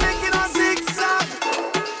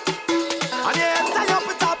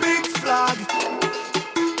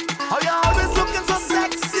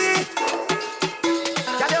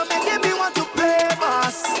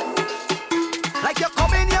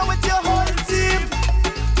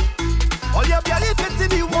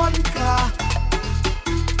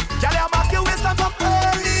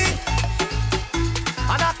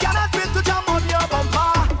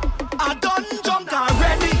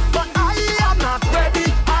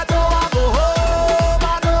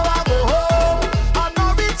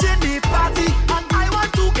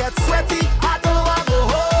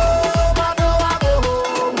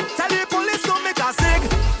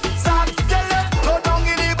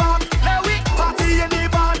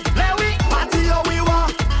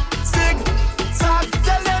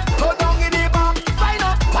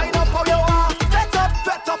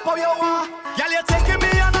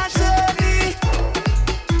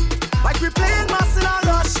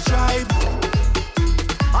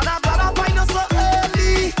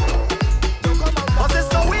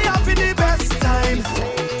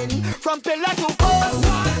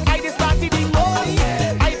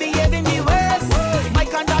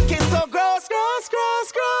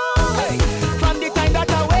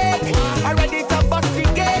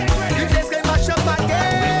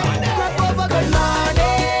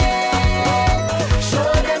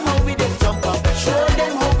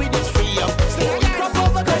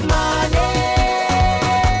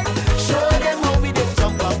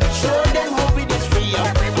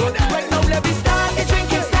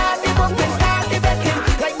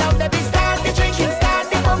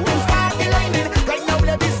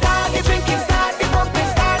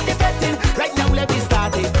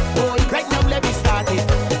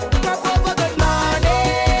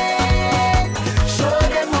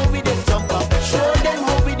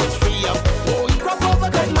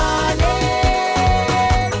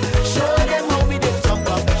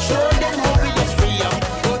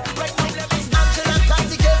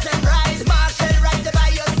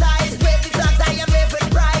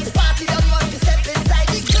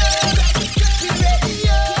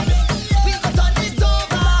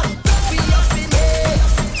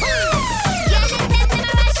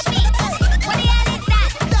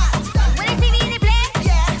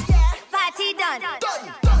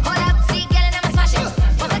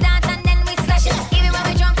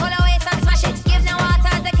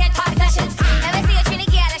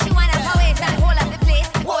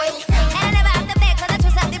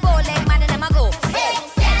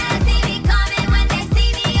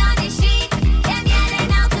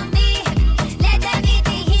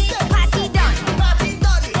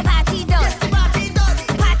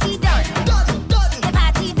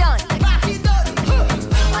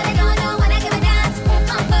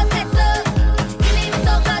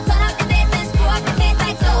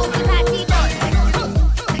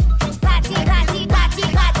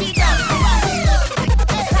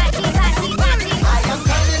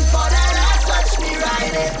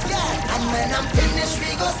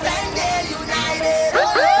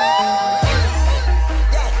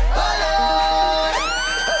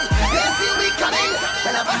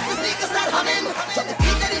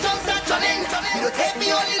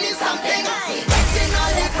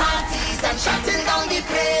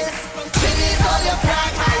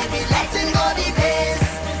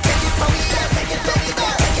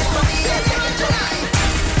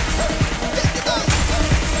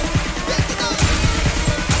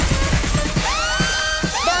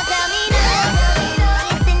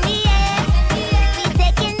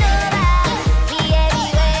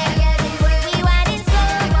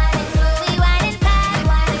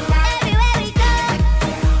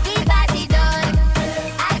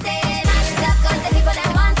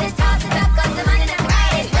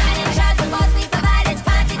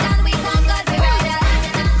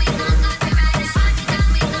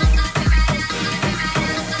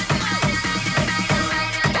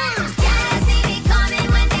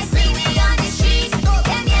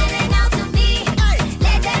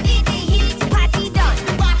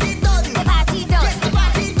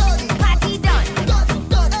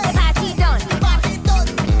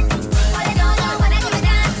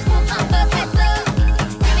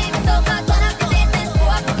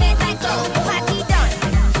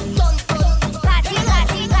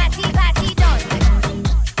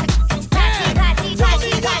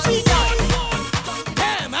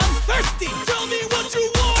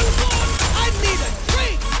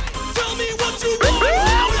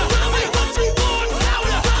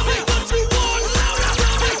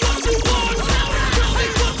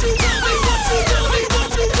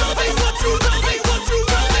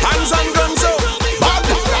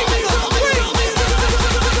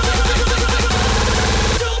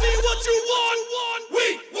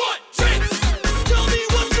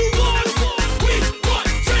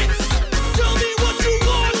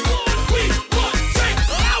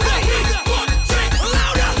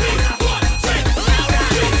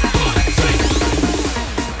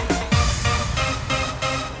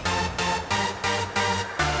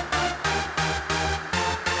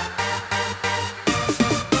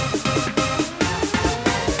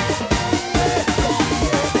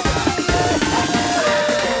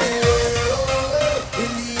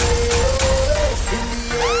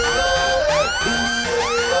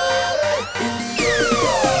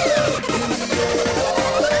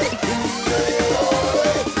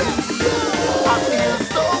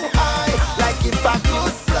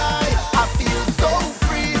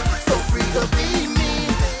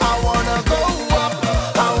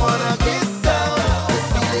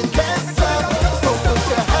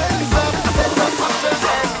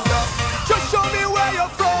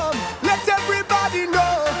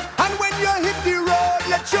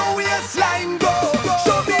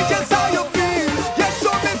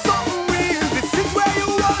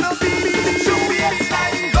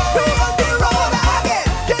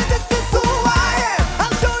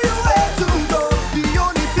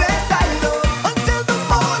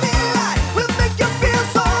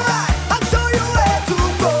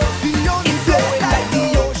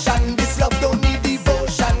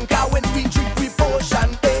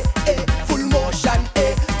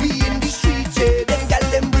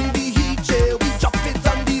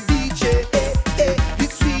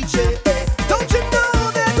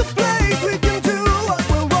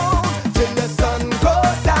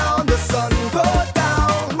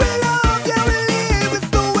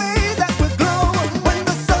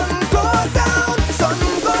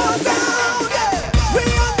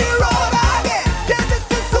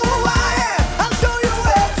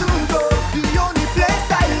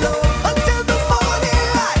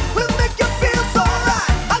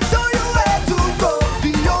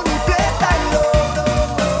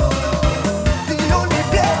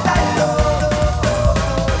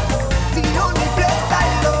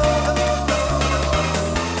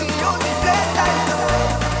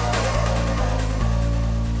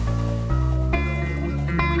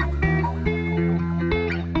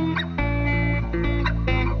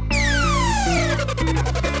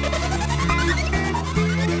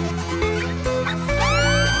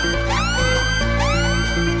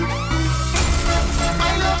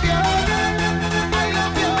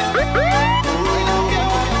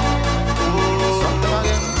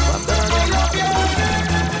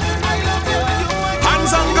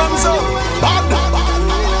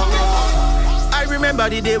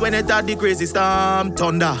remember the day when it had the crazy storm.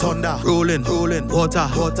 Thunder, rolling, water,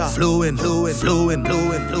 flowing.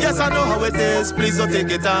 Yes, I know how it is. Please don't take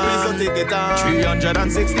it on.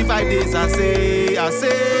 365 days, I say.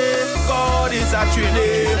 God is a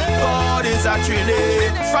Trinity.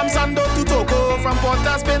 From Sando to Togo, from Port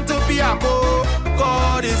of Spain to Piaco.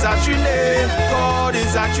 God is a Trinity. All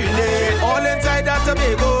inside that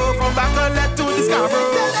Tobago, from Bacolet to the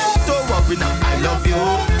Scarborough. Don't worry now, I love you.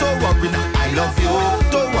 Don't worry now, I love you.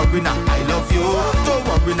 Don't worry now, I love you. Don't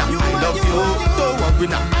worry now, I love you. Don't worry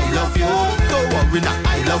now, I love you. Don't worry now,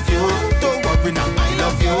 I love you. Don't worry now, I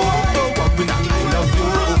love you. Don't worry now, I love you.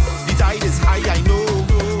 The tide is high, I know.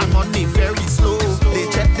 I'm money very slow. They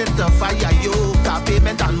checked in the fire, yo. Car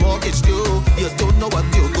payment and mortgage due. You don't know what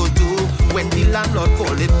you go do when the landlord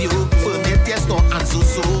calling you. Furniture yes, no answer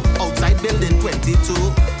so. Outside building 22.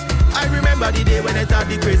 I remember the day when it had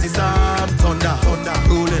the crazy storm. Thunder,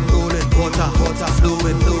 rolling, water,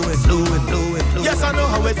 flowing. Yes, I know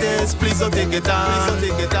how it is. Please don't take it on.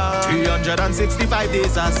 365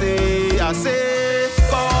 days, I say.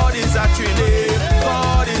 God is a Trinity.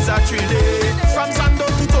 From Sando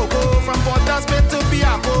to Togo, from Port of Spain to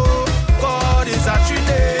Piaco. God is a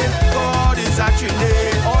Trinity. All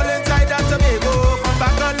inside that Tobago, from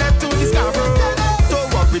Bacolet to the Scarborough. Don't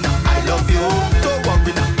worry now, I love you. Don't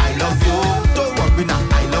worry now, I love you. Don't worry now,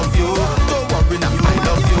 I love you. Don't worry now, I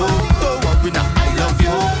love you. Don't worry now, I love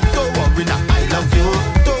you. Don't worry now, I love you.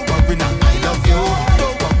 Don't worry now, I love you.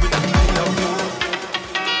 Don't worry now, I love you.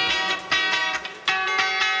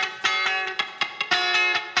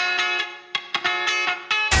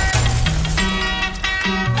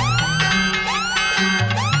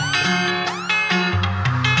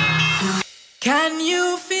 Can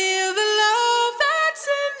you feel the love that's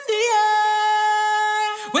in the air?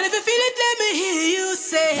 Well, if you feel it, let me hear you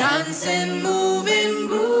say, dancing, moving,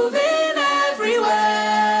 grooving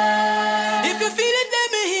everywhere. If you feel it, let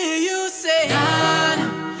me hear you say, na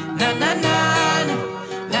na na na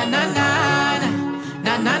na na na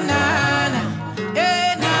na na na na,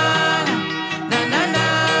 eh na na na na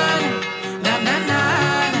na na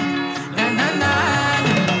na na na na.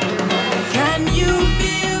 Can you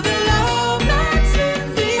feel the love that's in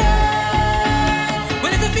the air?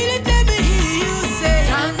 Well, if you feel it, let me hear you say,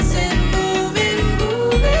 dancing, moving,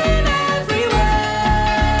 grooving everywhere.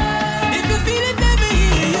 If you feel it, let me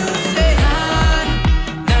hear you say, na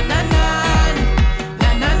na na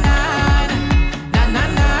na na na na na na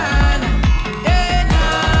na, eh na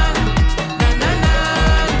na na na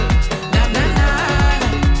na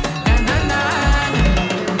na na na.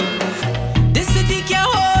 This city can't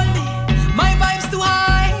hold me. My vibe's too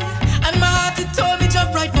high, and my heart it told me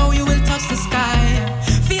jump right now. You will touch the sky.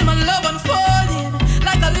 Feel my love unfolding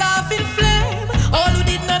like a laughing flame. All who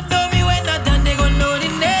did not know me when I done, they gon' know the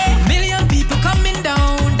name. Million people coming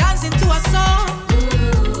down, dancing to a song.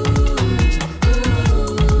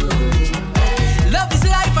 Love is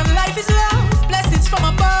life and life is love. Blessings from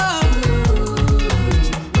above.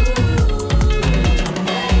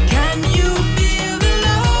 Can you feel the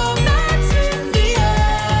love that's in the air?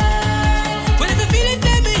 Well, if you feel it,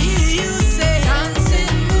 let me hear you say,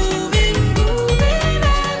 dancing, moving, grooving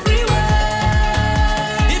everywhere.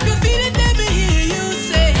 If you feel it, let me hear you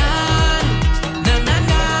say, na na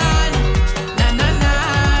na na na na na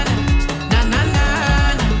na na na,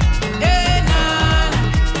 eh na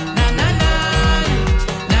na na na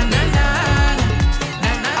na na na.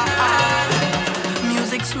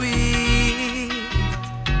 Music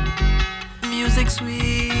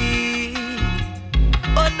sweet.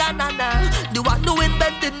 Oh na na na, the one who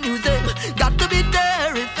invented music got to be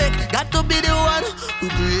terrific, got to be the one who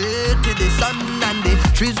created the sun and the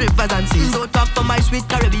trees, rivers and seas. So talk for my sweet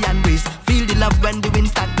Caribbean breeze. Feel the love when the wind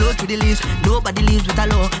start blow through the leaves. Nobody leaves with a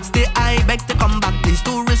low. Stay high, beg to come back, please.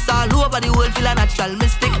 Tourists all over the world feel a natural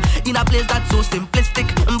mystic in a place that's so simplistic,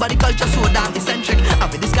 but the culture so damn eccentric.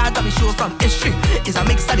 And with this card that we show from history, is a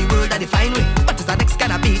mix of the world that define way. But it's the next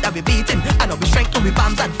kind of beat that we beating, and now we strength to we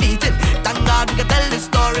palms and feet in. Thank God we can tell this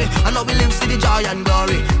story, and now we live see the joy and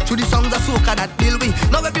glory through the songs of soca that build we.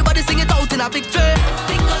 Now everybody sing it out in a victory.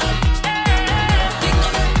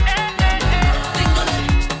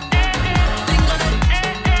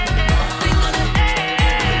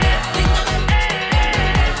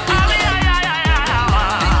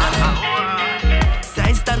 So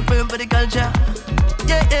I stand firm for the culture.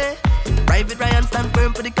 Yeah. Private Ryan stand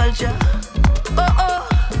firm for the culture. Oh.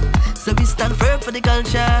 So we stand firm for the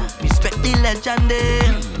culture. Respect the legend.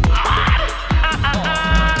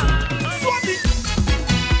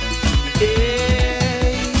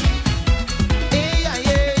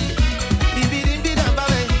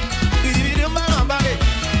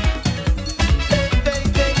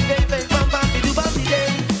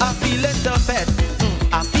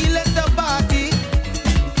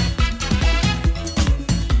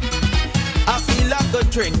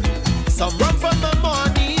 drink some rum from the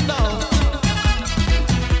morning now.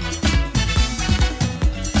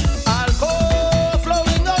 Alcohol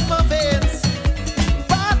flowing out my veins,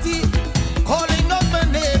 party calling out my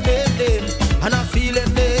name, and I'm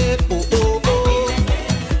feeling it. Oh oh oh,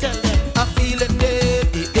 I'm feeling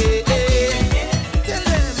it. Tell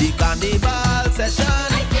them the carnival session.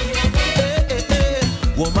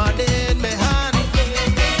 Woman in my hand,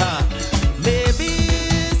 maybe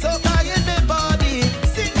soca in my body.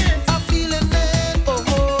 Sing it, I'm feeling it. Oh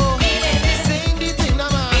oh, sing the thing,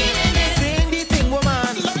 man. Sing the thing,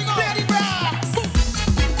 woman. Let it rock.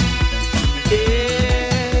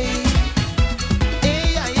 Hey,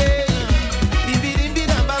 hey, hey, bibi bibi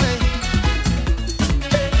damba,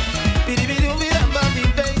 bibi bibi bibi damba,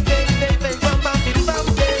 bibi bibi bamba, bibi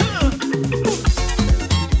bamba.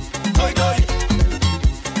 Toy toy.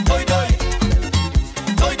 Toy toy,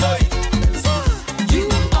 toy toy. You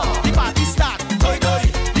are the party start. Toy toy,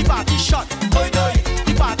 the party shot. Toy toy,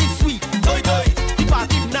 the party sweet. Toy toy, the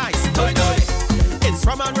party nice. Toy toy. It's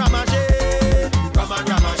Rum and Ramage, Rum and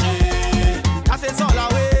Ramage. That is all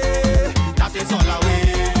away. That is all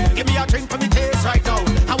away. Give me a drink from the case right now.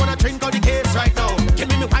 I wanna drink out the case right now. Give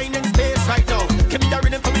me wine in space right now. Give me the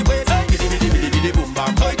rhythm from the waist. Bidi bidi bidi bidi boom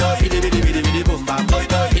bam. Toy toy, bidi bidi bidi bidi boom bam. Toy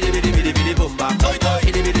toy, bidi bidi bidi bidi boom bam. Toy toy,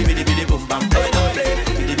 bidi bidi bidi bidi boom bam. Toy toy,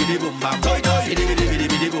 bidi bidi boom bam. Toy toy, bidi bidi bidi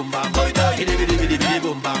bidi boom bam. Toy toy, bidi bidi bidi bidi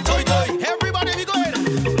boom bam. Toy toy. Everybody we going.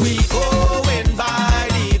 We going by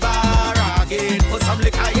the bar again. Put some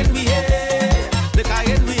liquor in we head. Liquor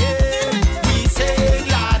in we head. We sing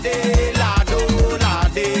lade, lado,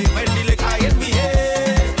 lade. When the liquor in we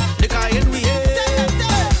head. Liquor in we head.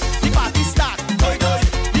 The party start. Toy toy.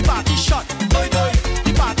 The party shot. Toy toy.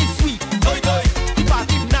 The party sweet. Toy toy. The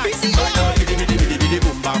party nice. Toy toy. Bidi bidi bidi bidi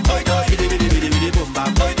boom bam. Toy toy. Bidi bidi bidi bidi boom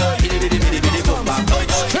bam. Toy toy. Bidi bidi bidi bidi boom bam. Toy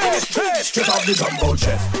toy. Straight off the jumbo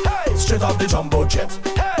jet. Hey, straight off the jumbo jet.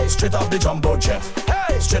 Hey, straight off the jumbo jet.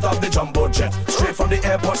 Hey, straight off the jumbo jet. Straight from the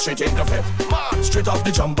airport, straight in the flip. Straight off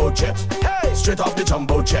the jumbo jet. Hey, straight off the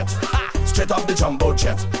jumbo jet. Straight off the jumbo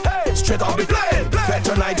jet. Hey, straight off the plane. Fed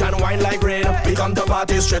tonight and wine like rain. We come to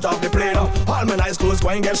party straight off the plane. All my nice clothes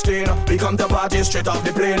going get stained. We come to party straight off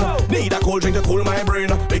the plane. Need a cold drink to cool my brain.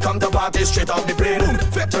 We come to party straight off the plane.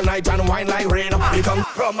 Fed tonight and wine like rain. We come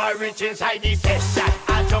from a rich inside the session.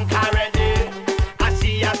 I drunk already. I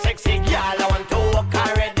see a sexy girl, I want to walk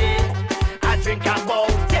already. I drink about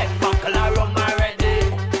 10 buckle of rum already.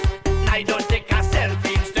 I don't take a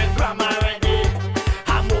selfie, Instagram already.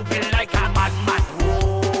 I'm moving like a madman.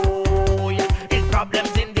 Whoa, it's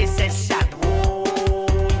problems in this session. Whoa,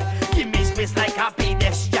 give me space like a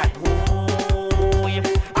pedestrian. Whoa,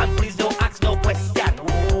 and please don't ask no question.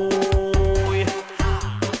 Whoa,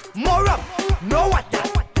 more rum, no water.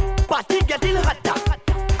 Party getting hotter.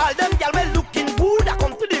 All them girls well looking good. I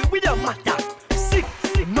come to the with the matter. Sick,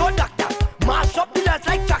 no doctor. Mash up the dance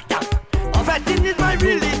like tractor. Fighting is my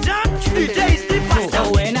religion. DJ is the pastor.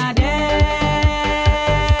 So when I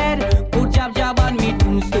dead, put jab on me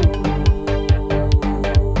tombstone.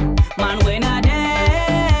 Man, when I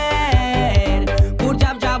dead, put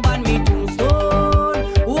jab on me tombstone.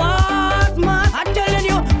 What man? I'm telling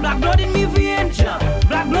you, black blood in me vein.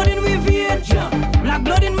 Black blood in me vein. Black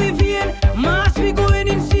blood in me vein. Mass we going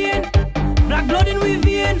insane. Black blood in me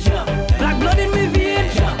vein. Black blood in me vein.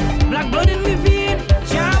 Black blood in me vein.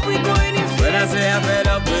 Yeah, we going insane. When I say I'm fed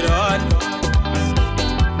up with heart,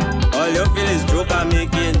 all you feel is joke I'm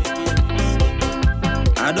making.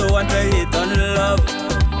 I don't want to hate on love,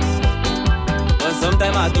 but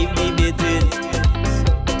sometimes I keep debating.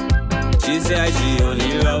 She say she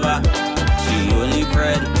only lover, she only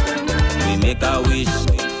friend. We make a wish,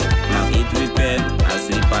 now eat with pen. I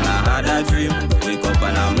sleep and I had a dream, wake up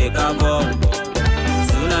and I make a vow.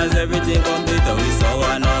 Soon as everything complete, we saw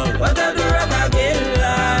one out. What I do wrong again,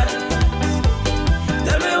 lad?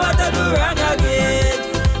 Tell me what I do wrong again.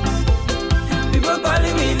 People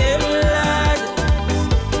calling me name, lad.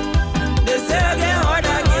 They say I get hard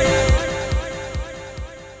again.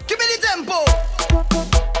 Give me the tempo.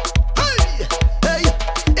 Hey, hey.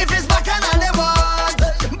 If it's bacchanal they want,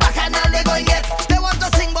 bacchanal they going get. They want to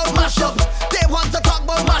sing about mash up. They want to talk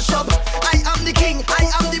about mash up. I am the king, I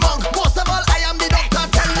am the monk. Most of all, I am the doctor.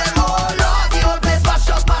 Tell them, oh Lord, the whole place mash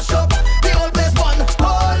up, mash up. The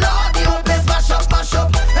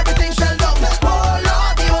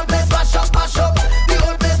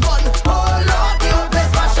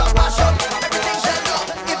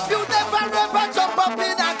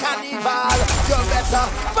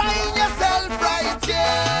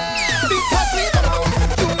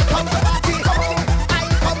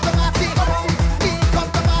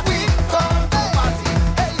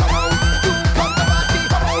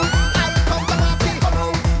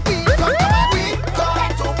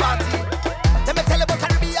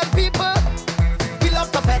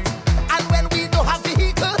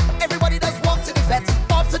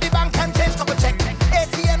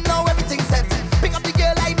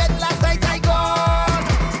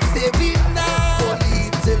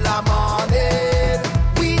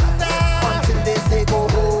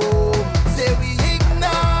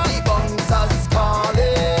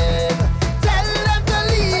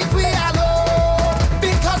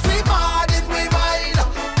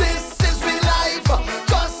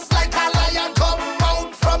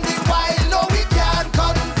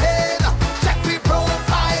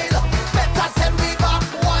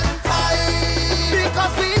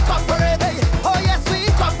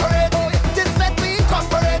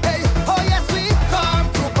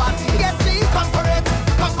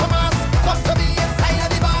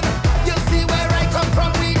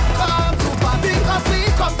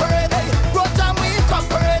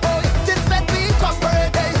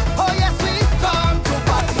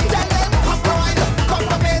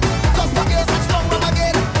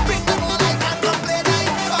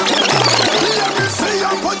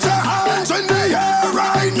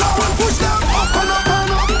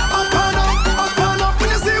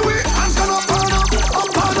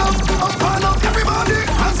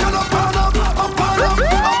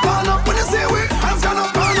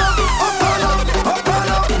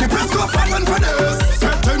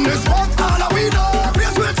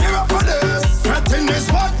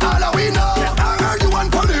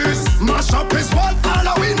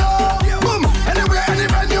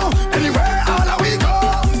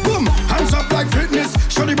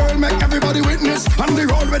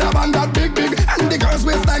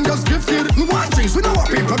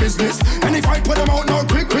spread them out now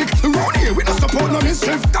quick. Round here we don't support no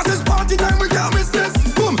mischief. Cause it's party time, we can't miss this.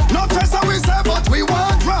 Boom, not just how we say, but we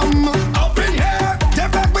want rum. Up in here, they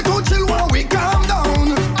back we too chill while we calm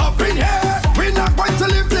down. Up in here, we not going to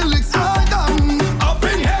live till it's all done. Up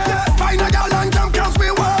in here, find a girl and jump cause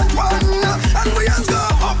we want one. And we hands go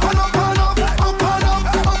up and up and up, up and up,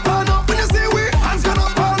 up and up. When you see we hands gone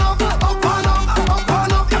up and up, up and up, up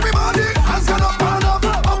and up. Everybody hands gone up and up,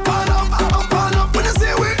 up and up, up and up. When you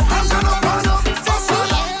see we hands gone up and up, up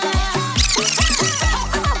and up.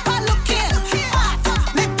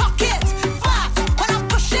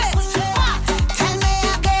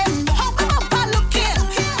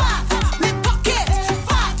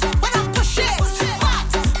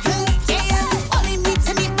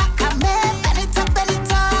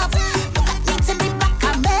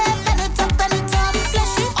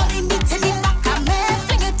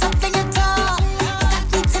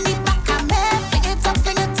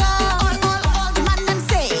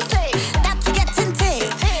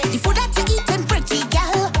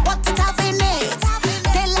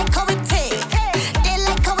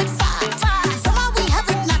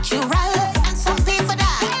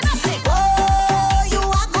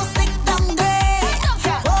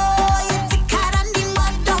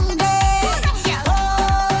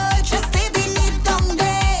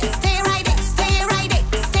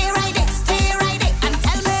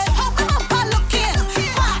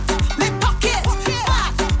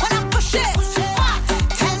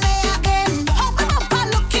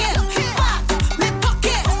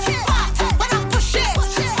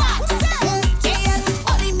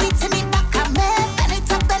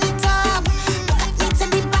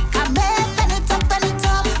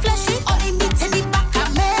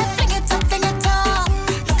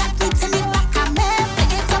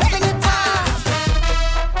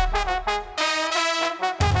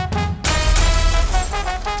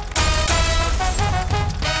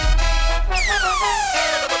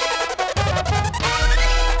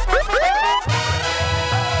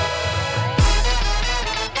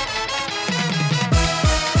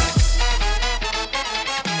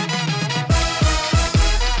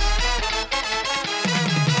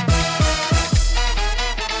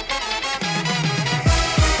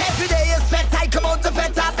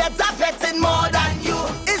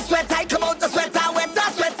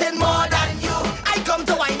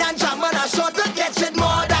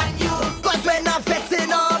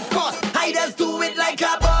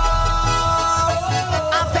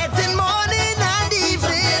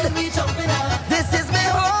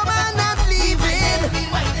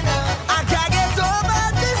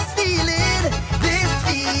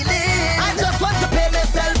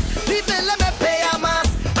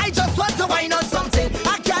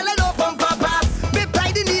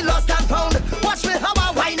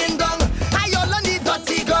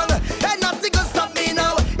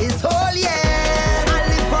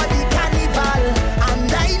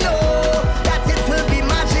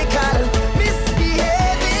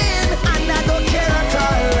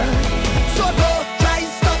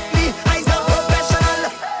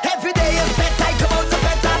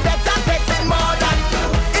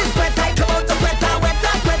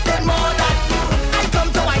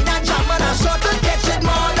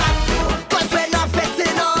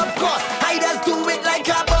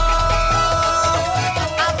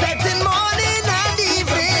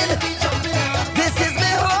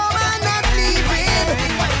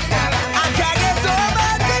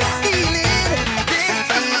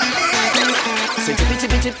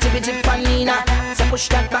 push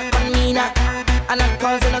that back on me now. And I'm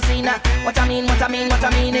causing a scene now. What I mean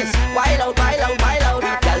is wild out, wild out, wild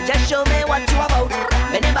out. Girl, just show me what you about.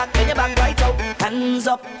 Bend your back right out. Hands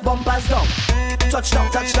up, bumpers down. Touchdown,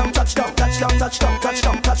 touchdown, touchdown, touchdown, touchdown,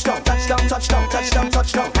 touchdown, touchdown, touchdown, touchdown, touchdown,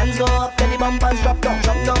 touchdown. Hands go up, then the bumpers drop down,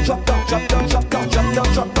 drop down, drop down, drop down, drop down,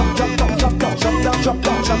 drop down, drop down, drop down, drop down, drop down, drop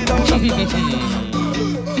down, drop down, drop down.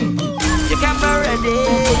 Your camera ready,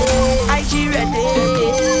 IG ready,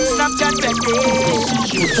 Snapchat ready.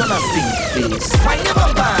 Shoot on a stink face. Wind your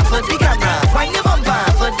bumper for the camera, wind your bumper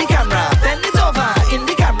for the camera. Bend it over in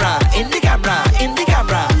the camera, in the camera, in the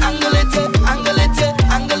camera. Angle it, angle it,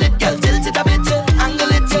 angle it, girl, tilt it a bit.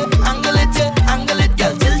 Angle it, angle it, angle it,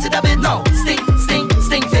 girl, tilt it a bit. Now, stink, stink,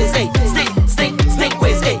 stink face, hey, stink, stink, stink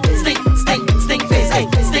waist, hey, stink, stink, stink face, hey,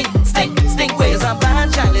 stink, stink, stink waist. It's a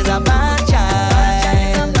bad child, it's a bad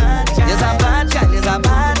child. It's a bad child, it's a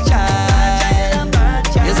bad child.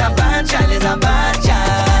 It's a bad child, it's a bad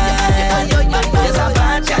child. It's a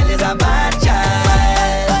bad child, it's a bad child.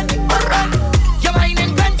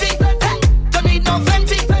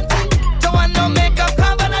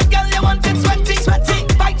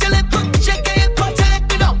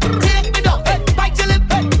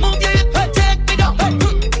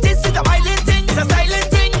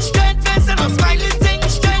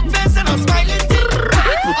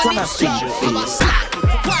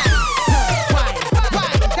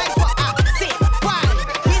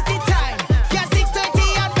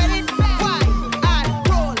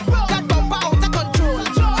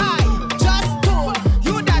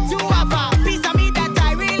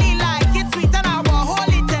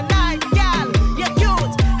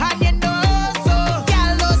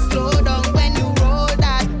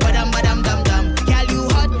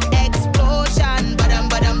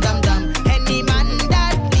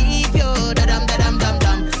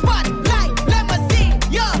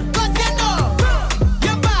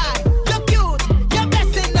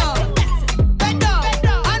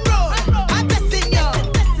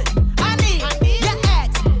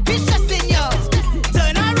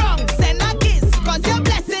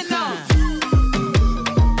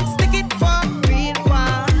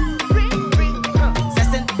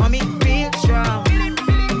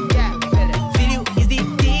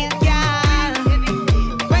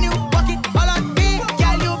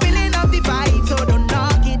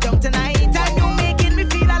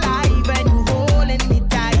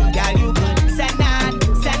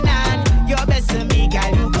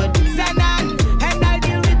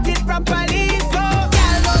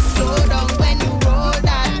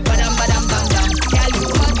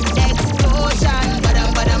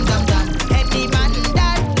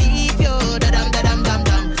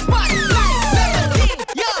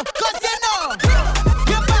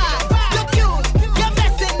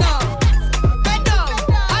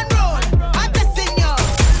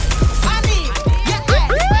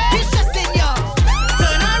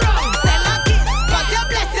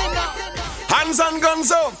 drums and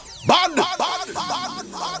guns up. Bad.